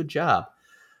pretty good job.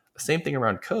 Same thing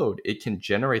around code. It can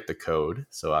generate the code,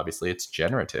 so obviously it's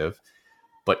generative,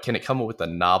 but can it come up with a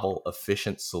novel,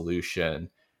 efficient solution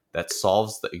that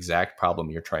solves the exact problem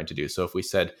you're trying to do? So if we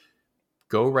said,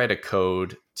 go write a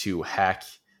code to hack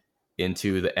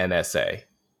into the NSA,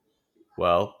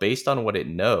 well, based on what it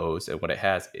knows and what it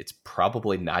has, it's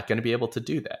probably not going to be able to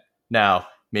do that. Now,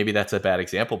 maybe that's a bad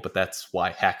example, but that's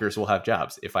why hackers will have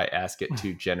jobs. If I ask it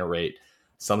to generate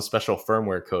some special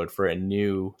firmware code for a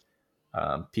new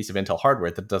piece of Intel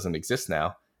hardware that doesn't exist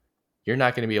now, you're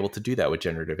not going to be able to do that with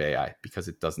generative AI because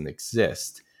it doesn't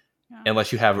exist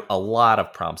unless you have a lot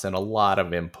of prompts and a lot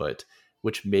of input,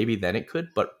 which maybe then it could.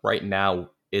 But right now,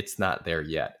 it's not there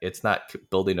yet. It's not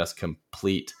building us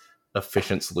complete,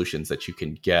 efficient solutions that you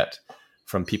can get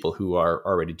from people who are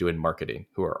already doing marketing,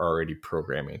 who are already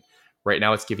programming. Right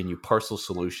now, it's giving you partial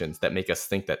solutions that make us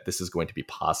think that this is going to be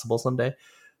possible someday,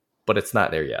 but it's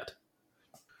not there yet.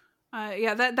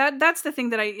 That's the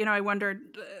thing that I wondered.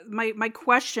 My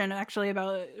question actually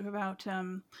about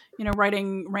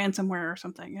writing ransomware or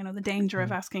something. The danger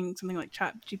of asking something like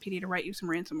ChatGPT to write you some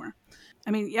ransomware.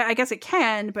 I mean, yeah, I guess it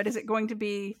can, but is it going to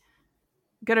be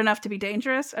good enough to be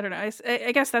dangerous? I don't know.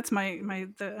 I guess that's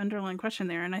the underlying question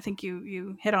there, and I think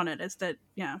you hit on it. Is that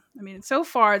I mean, so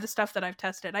far the stuff that I've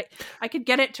tested, I could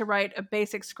get it to write a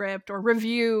basic script or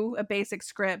review a basic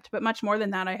script, but much more than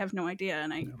that, I have no idea.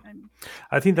 And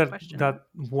I think that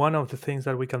one of the things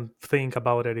that we can think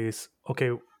about it is, okay,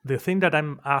 the thing that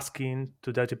I'm asking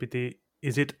to ChatGPT,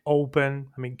 is it open?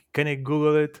 I mean, can I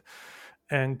Google it,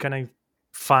 and can I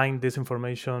find this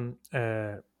information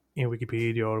in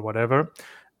Wikipedia or whatever?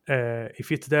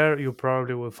 If it's there, you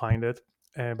probably will find it,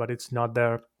 but it's not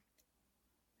there,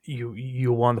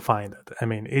 you won't find it. I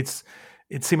mean, it's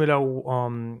similar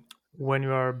when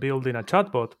you are building a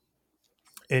chatbot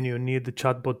and you need the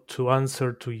chatbot to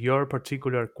answer to your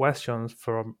particular questions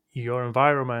from your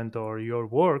environment or your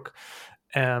work.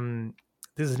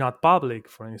 This is not public,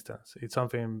 for instance. It's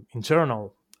something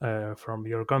internal from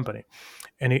your company,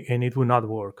 and it will not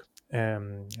work.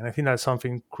 And I think that's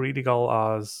something critical,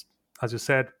 as you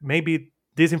said. Maybe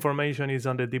this information is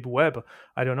on the deep web.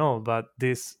 I don't know, but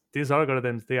these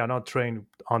algorithms, they are not trained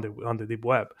on the deep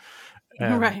web.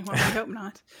 Right. Well, I hope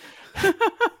not.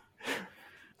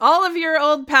 All of your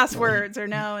old passwords are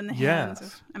now in the hands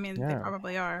of, I mean, they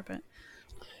probably are, but.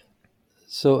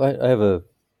 So I have a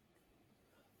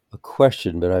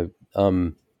question, but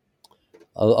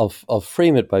I'll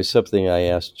frame it by something I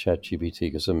asked ChatGPT,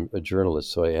 because I'm a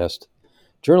journalist. So I asked,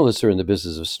 journalists are in the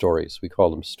business of stories. We call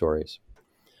them stories.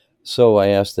 So I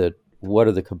asked it, what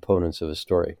are the components of a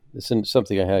story? This is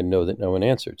something I had no one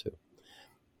answer to.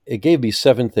 It gave me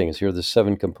 7 things. Here are the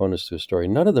 7 components to a story.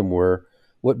 None of them were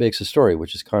what makes a story,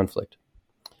 which is conflict.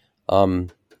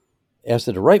 Asked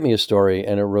it to write me a story,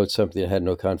 and it wrote something that had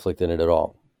no conflict in it at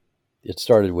all. It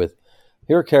started with,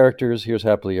 here are characters, here's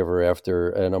happily ever after,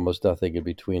 and almost nothing in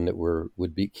between that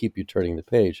would keep you turning the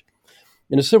page.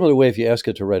 In a similar way, if you ask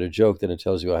it to write a joke, then it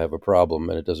tells you I have a problem,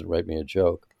 and it doesn't write me a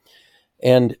joke.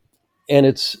 And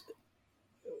it's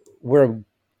where I'm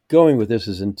going with this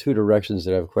is in 2 directions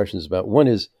that I have questions about. One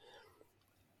is,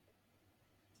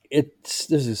 this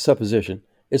is a supposition.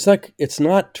 It's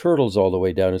not turtles all the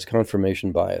way down. It's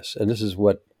confirmation bias, and this is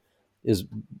what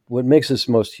makes us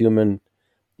most human.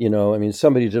 I mean,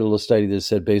 somebody did a little study that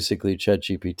said basically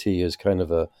ChatGPT is kind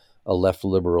of a left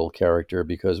liberal character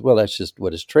because, well, that's just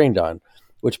what it's trained on,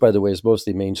 which, by the way, is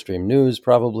mostly mainstream news,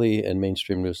 probably, and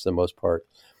mainstream news, for the most part,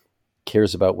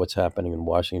 cares about what's happening in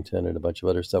Washington and a bunch of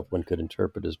other stuff one could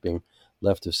interpret as being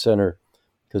left of center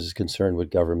because it's concerned with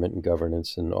government and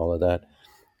governance and all of that.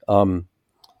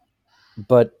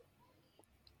 But,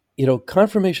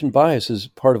 confirmation bias is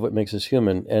part of what makes us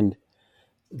human. And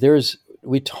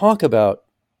we talk about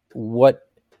what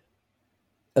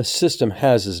a system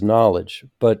has as knowledge,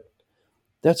 but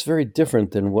that's very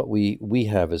different than what we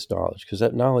have as knowledge, because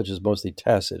that knowledge is mostly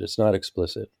tacit. It's not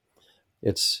explicit.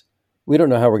 We don't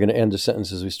know how we're going to end the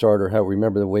sentences we start, or how we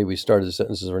remember the way we started the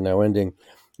sentences we're now ending.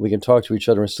 We can talk to each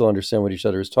other and still understand what each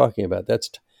other is talking about.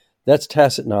 That's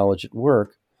tacit knowledge at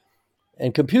work.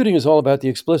 And computing is all about the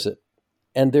explicit.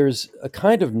 And there's a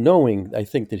kind of knowing, I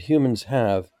think, that humans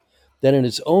have that in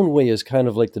its own way is kind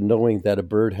of like the knowing that a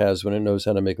bird has when it knows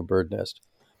how to make a bird nest.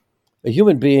 A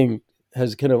human being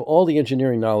has kind of all the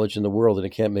engineering knowledge in the world, and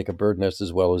it can't make a bird nest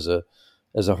as well as a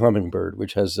hummingbird,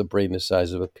 which has a brain the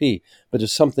size of a pea. But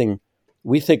it's something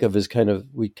we think of as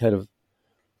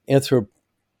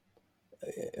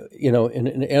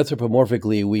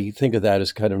anthropomorphically, we think of that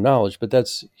as kind of knowledge, but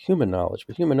that's human knowledge.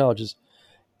 But human knowledge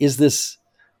is this.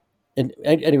 And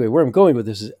anyway, where I'm going with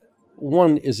this is,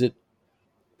 one,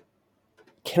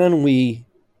 can we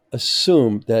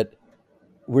assume that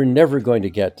we're never going to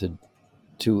get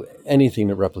to anything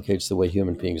that replicates the way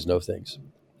human beings know things?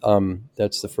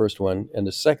 That's the first one. And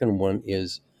the second one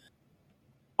is,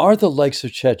 are the likes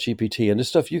of ChatGPT and the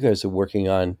stuff you guys are working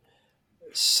on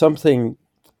something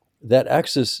that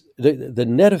access the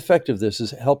net effect of this is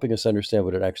helping us understand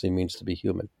what it actually means to be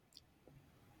human?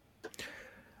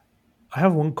 I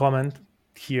have one comment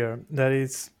here that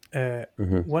is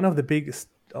one of the biggest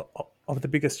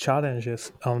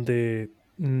challenges on the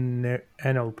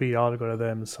NLP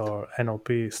algorithms or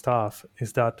NLP stuff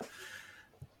is that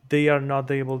they are not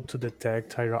able to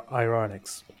detect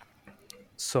ironics.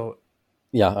 So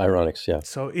yeah, ironics, yeah.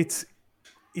 So it's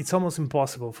almost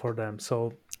impossible for them.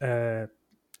 So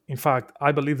in fact,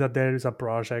 I believe that there is a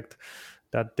project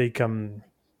that they can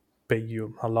pay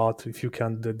you a lot if you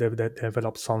can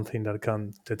develop something that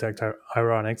can detect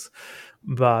ironics.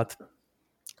 But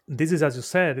this is, as you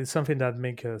said, it's something that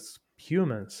makes us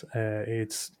humans.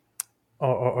 It's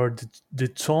or the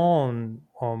tone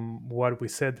on what we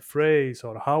said the phrase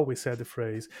or how we said the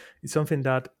phrase is something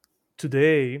that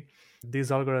today these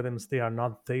algorithms, they are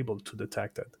not able to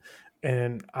detect it.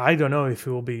 And I don't know if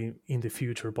it will be in the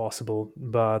future possible,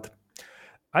 but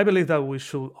I believe that we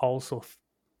should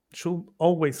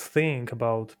always think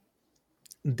about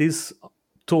these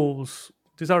tools.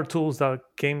 These are tools that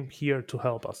came here to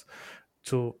help us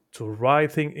to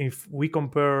write things. If we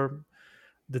compare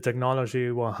the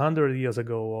technology 100 years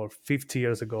ago or 50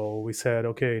 years ago, we said,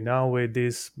 okay, now with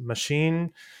this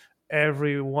machine,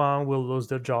 everyone will lose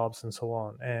their jobs and so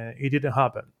on. And it didn't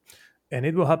happen. And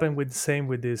it will happen with the same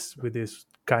with this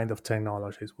kind of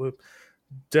technologies.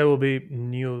 There will be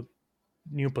new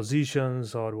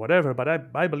positions or whatever, but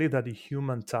I believe that the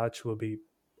human touch will be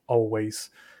always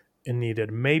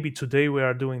needed. Maybe today we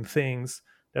are doing things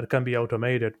that can be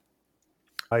automated,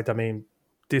 right? I mean,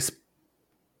 this,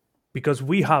 because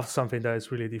we have something that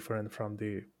is really different from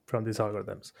these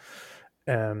algorithms.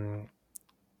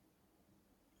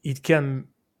 It can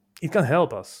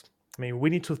help us. I mean, we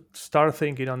need to start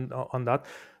thinking on that.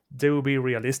 They will be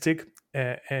realistic.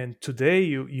 And today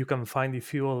you can find,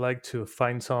 if you would like to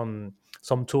find some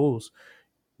tools,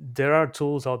 there are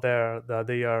tools out there that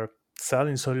they are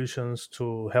selling solutions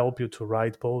to help you to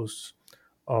write posts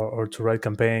or to write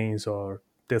campaigns or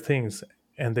the things,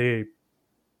 and they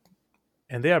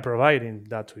are providing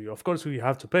that to you. Of course, we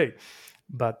have to pay,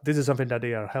 but this is something that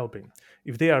they are helping.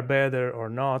 If they are better or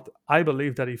not, I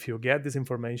believe that if you get this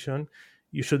information,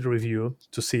 you should review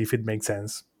to see if it makes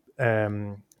sense.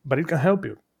 But it can help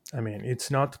you. I mean,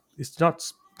 it's not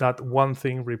that one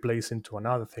thing replacing to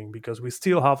another thing, because we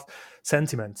still have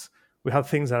sentiments. We have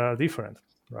things that are different,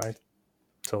 right?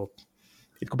 So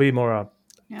it could be more a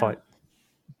fight.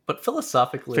 But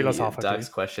philosophically, Doug's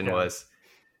question was,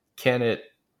 can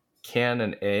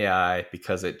an AI,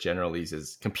 because it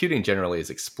computing generally is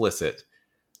explicit,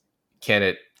 can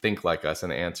it think like us?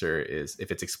 And the answer is,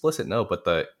 if it's explicit, no. But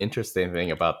the interesting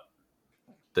thing about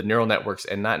the neural networks,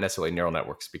 and not necessarily neural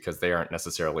networks, because they aren't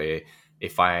necessarily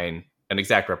an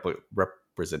exact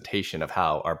representation of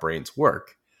how our brains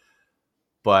work,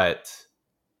 but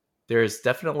they are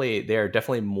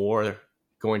definitely more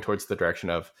going towards the direction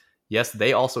of, yes,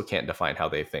 they also can't define how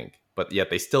they think, but yet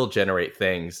they still generate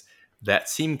things that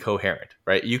seem coherent,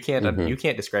 right? You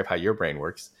can't describe how your brain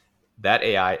works. That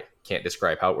AI can't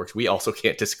describe how it works. We also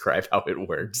can't describe how it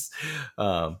works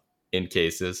in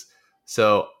cases.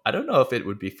 So I don't know if it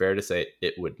would be fair to say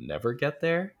it would never get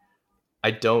there.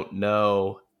 I don't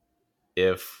know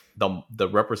if the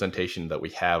representation that we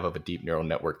have of a deep neural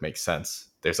network makes sense.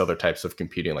 There's other types of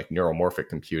computing, like neuromorphic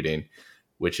computing,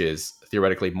 which is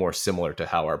theoretically more similar to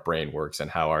how our brain works and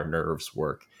how our nerves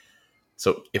work.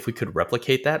 So if we could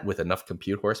replicate that with enough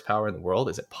compute horsepower in the world,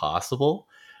 is it possible?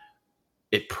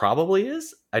 It probably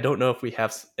is. I don't know if we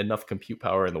have enough compute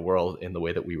power in the world in the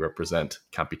way that we represent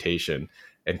computation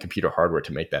and computer hardware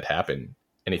to make that happen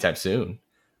anytime soon.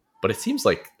 But it seems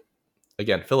like,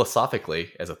 again,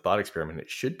 philosophically, as a thought experiment, it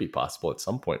should be possible at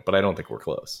some point, but I don't think we're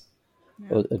close. Yeah.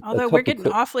 Well, although we're getting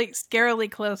awfully scarily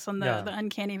close on the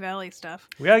Uncanny Valley stuff.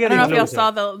 We are getting I don't know if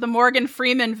y'all saw the Morgan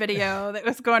Freeman video that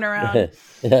was going around.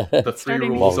 The 3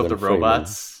 rules of the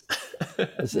robots.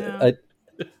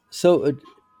 So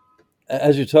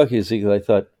as you're talking, Ezekiel, I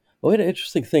thought, an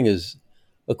interesting thing is,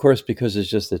 of course, because it's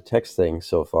just a text thing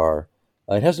so far,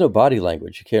 it has no body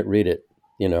language. You can't read it,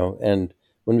 and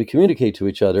when we communicate to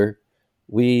each other,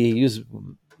 we're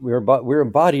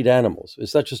embodied animals.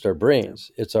 It's not just our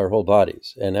brains, it's our whole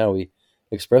bodies and how we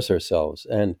express ourselves.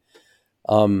 And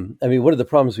one of the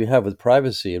problems we have with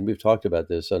privacy, and we've talked about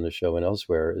this on the show and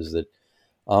elsewhere, is that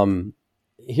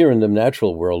here in the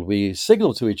natural world, we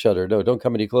signal to each other, no, don't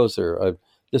come any closer.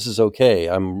 This is okay.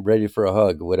 I'm ready for a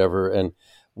hug, whatever. And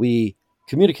we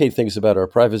communicate things about our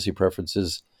privacy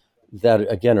preferences that,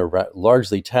 again, are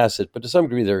largely tacit, but to some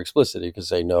degree they're explicit. You can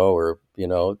say no, or,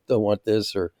 don't want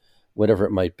this, or whatever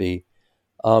it might be.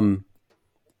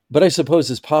 But I suppose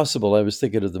it's possible. I was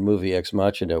thinking of the movie Ex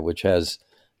Machina, which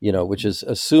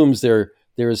assumes there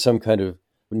is some kind of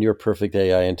near perfect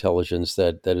AI intelligence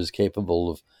that is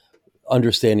capable of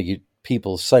understanding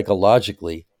people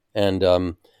psychologically, and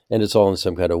it's all in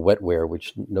some kind of wetware,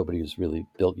 which nobody has really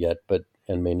built yet,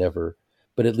 and may never.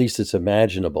 But at least it's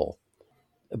imaginable.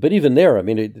 But even there, I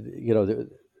don't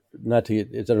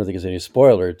think it's any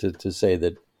spoiler to say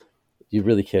that you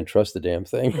really can't trust the damn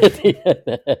thing at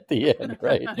the end,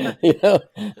 right?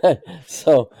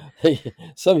 So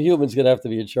some human's going to have to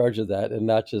be in charge of that, and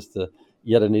not just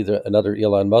yet another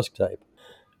Elon Musk type.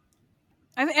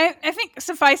 I think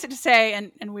suffice it to say,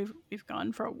 and we've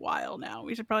gone for a while now.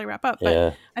 We should probably wrap up.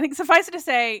 But I think suffice it to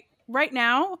say, right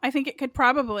now, I think it could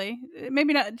probably,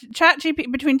 maybe not,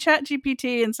 between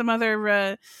ChatGPT and some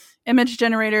other image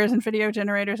generators and video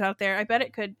generators out there, I bet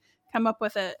it could come up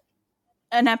with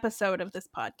an episode of this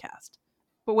podcast.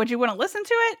 But would you want to listen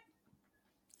to it?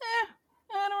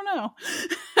 I don't know.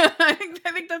 I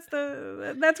think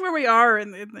that's where we are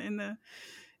in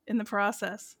the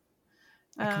process.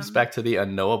 It comes back to the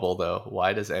unknowable, though.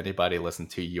 Why does anybody listen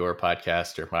to your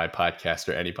podcast or my podcast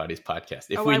or anybody's podcast?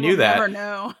 If we knew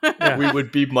that, we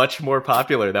would be much more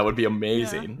popular. That would be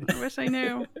amazing. Yeah, I wish I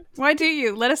knew. Why do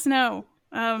you? Let us know.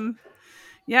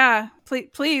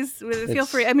 Please feel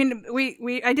free. I mean,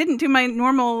 I didn't do my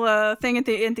normal thing at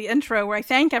the intro where I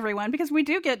thank everyone, because we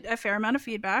do get a fair amount of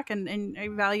feedback, and I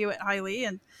value it highly,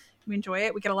 and we enjoy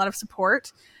it. We get a lot of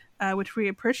support, which we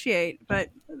appreciate, but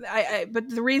but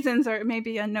the reasons are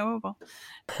maybe unknowable.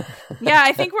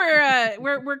 I think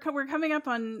we're coming up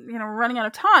on, we're running out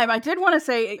of time. I did want to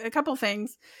say a couple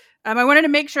things. I wanted to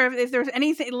make sure if there's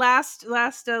anything last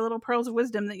little pearls of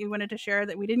wisdom that you wanted to share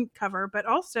that we didn't cover, but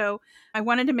also I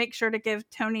wanted to make sure to give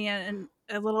Tony a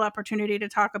little opportunity to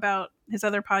talk about his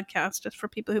other podcast, just for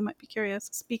people who might be curious.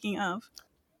 Speaking of,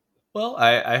 well,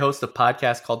 I host a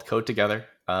podcast called Code Together.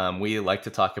 We like to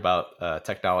talk about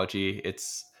technology.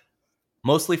 It's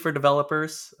mostly for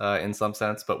developers in some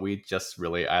sense, but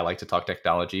I like to talk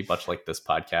technology, much like this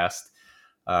podcast.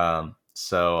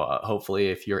 So hopefully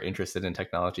if you're interested in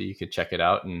technology, you could check it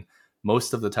out. And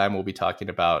most of the time we'll be talking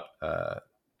about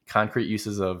concrete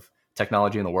uses of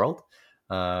technology in the world.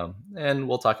 And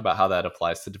we'll talk about how that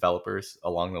applies to developers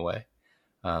along the way.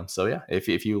 So yeah,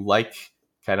 if you like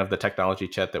kind of the technology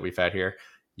chat that we've had here,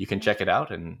 you can check it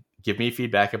out and give me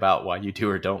feedback about why you do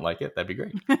or don't like it. That'd be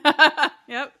great.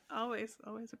 Yep. Always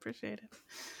appreciate it.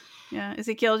 Yeah.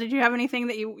 Ezekiel, did you have anything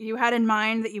that you had in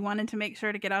mind that you wanted to make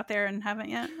sure to get out there and haven't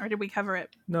yet? Or did we cover it?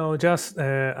 No, just,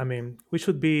 we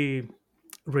should be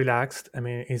relaxed.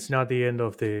 It's not the end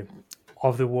of the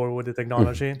war with the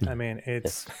technology.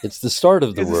 it's the start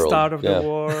of the world. It's the start of the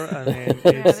war.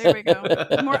 There we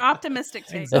go. More optimistic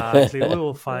take. Exactly. We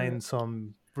will find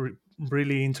some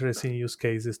really interesting use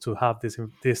cases to have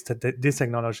this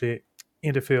technology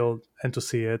in the field and to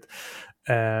see it.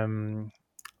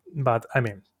 But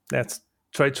let's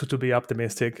try to be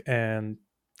optimistic. And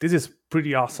this is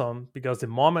pretty awesome because the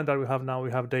moment that we have now,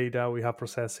 we have data, we have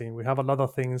processing, we have a lot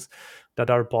of things that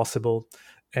are possible.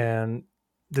 And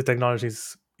the technology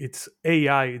it's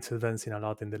advancing a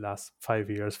lot in the last 5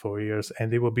 years, 4 years,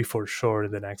 and it will be for sure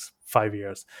in the next 5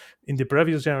 years. In the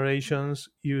previous generations,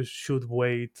 you should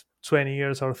wait 20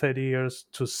 years or 30 years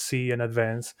to see an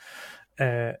advance.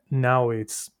 Now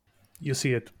you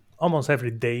see it almost every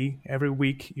day, every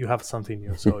week you have something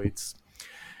new. So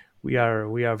we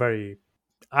are very.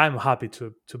 I'm happy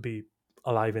to be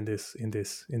alive in this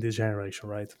generation,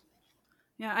 right?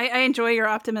 Yeah, I enjoy your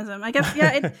optimism. I guess,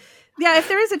 if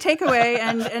there is a takeaway,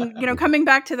 and coming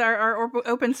back to our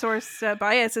open source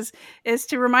bias is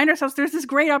to remind ourselves there's this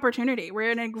great opportunity.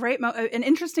 We're in a an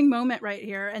interesting moment right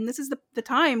here, and this is the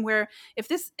time where if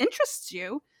this interests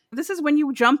you, this is when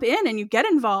you jump in and you get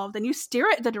involved and you steer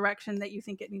it the direction that you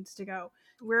think it needs to go.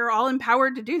 We're all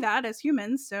empowered to do that as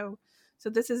humans, so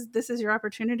this is your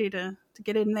opportunity to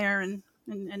get in there and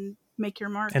make your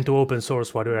mark and to open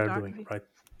source what we are doing, right?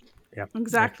 Yeah,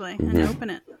 exactly, and open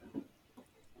it.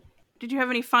 Did you have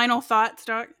any final thoughts,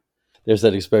 Doc? There's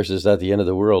that expression, it's not the end of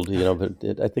the world,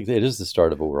 but I think it is the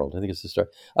start of a world. I think it's the start.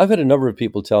 I've had a number of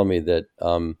people tell me that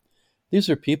these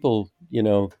are people,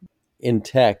 in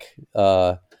tech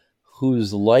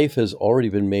whose life has already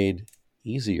been made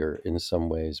easier in some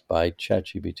ways by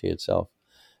ChatGPT itself.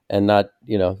 And not,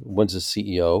 one's a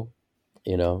CEO,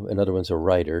 another one's a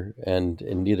writer. And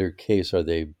in neither case are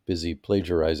they busy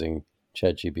plagiarizing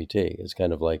ChatGPT. It's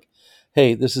kind of like,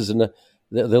 hey, this is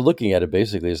they're looking at it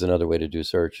basically as another way to do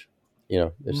search.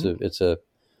 It's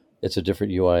a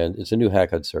different UI and it's a new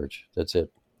hack on search. That's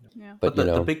it. Yeah. But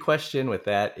the big question with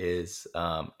that is,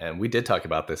 and we did talk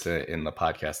about this in the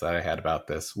podcast that I had about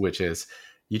this, which is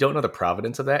you don't know the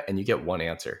provenance of that and you get one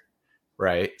answer,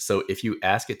 right? So if you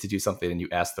ask it to do something and you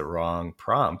ask the wrong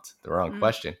prompt, the wrong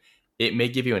question, it may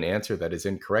give you an answer that is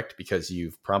incorrect because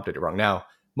you've prompted it wrong. Now,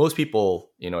 most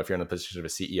people, if you're in the position of a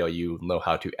CEO, you know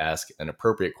how to ask an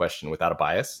appropriate question without a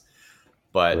bias.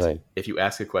 But if you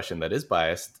ask a question that is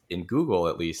biased, in Google,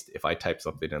 at least, if I type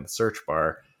something in the search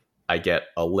bar, I get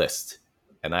a list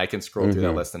and I can scroll through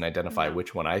that list and identify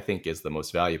which one I think is the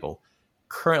most valuable.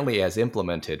 Currently, as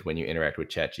implemented, when you interact with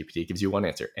ChatGPT, it gives you one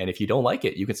answer. And if you don't like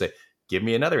it, you can say, give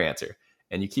me another answer.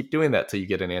 And you keep doing that till you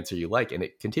get an answer you like. And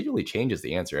it continually changes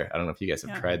the answer. I don't know if you guys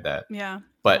have tried that. Yeah.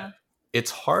 But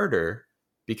it's harder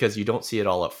because you don't see it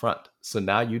all up front. So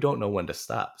now you don't know when to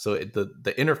stop. So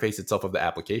the interface itself of the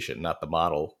application, not the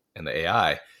model and the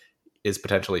AI, is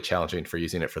potentially challenging for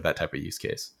using it for that type of use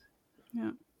case.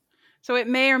 Yeah. So it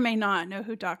may or may not know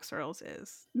who Doc Searls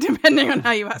is, depending on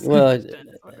how you ask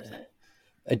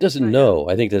it doesn't know.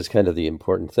 I think that's kind of the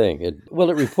important thing. It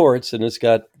reports and it's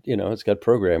got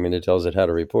programming that tells it how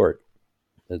to report.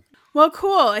 Well,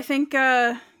 cool. I think,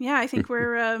 I think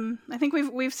we're, I think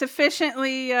we've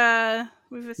sufficiently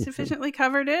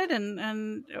covered it,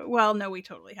 and well, no, we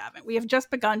totally haven't. We have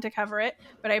just begun to cover it,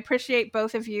 but I appreciate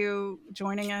both of you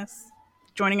joining us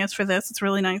for this. It's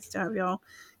really nice to have y'all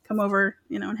come over,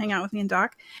 and hang out with me and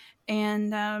Doc,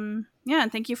 and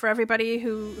and thank you for everybody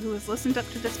who has listened up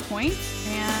to this point.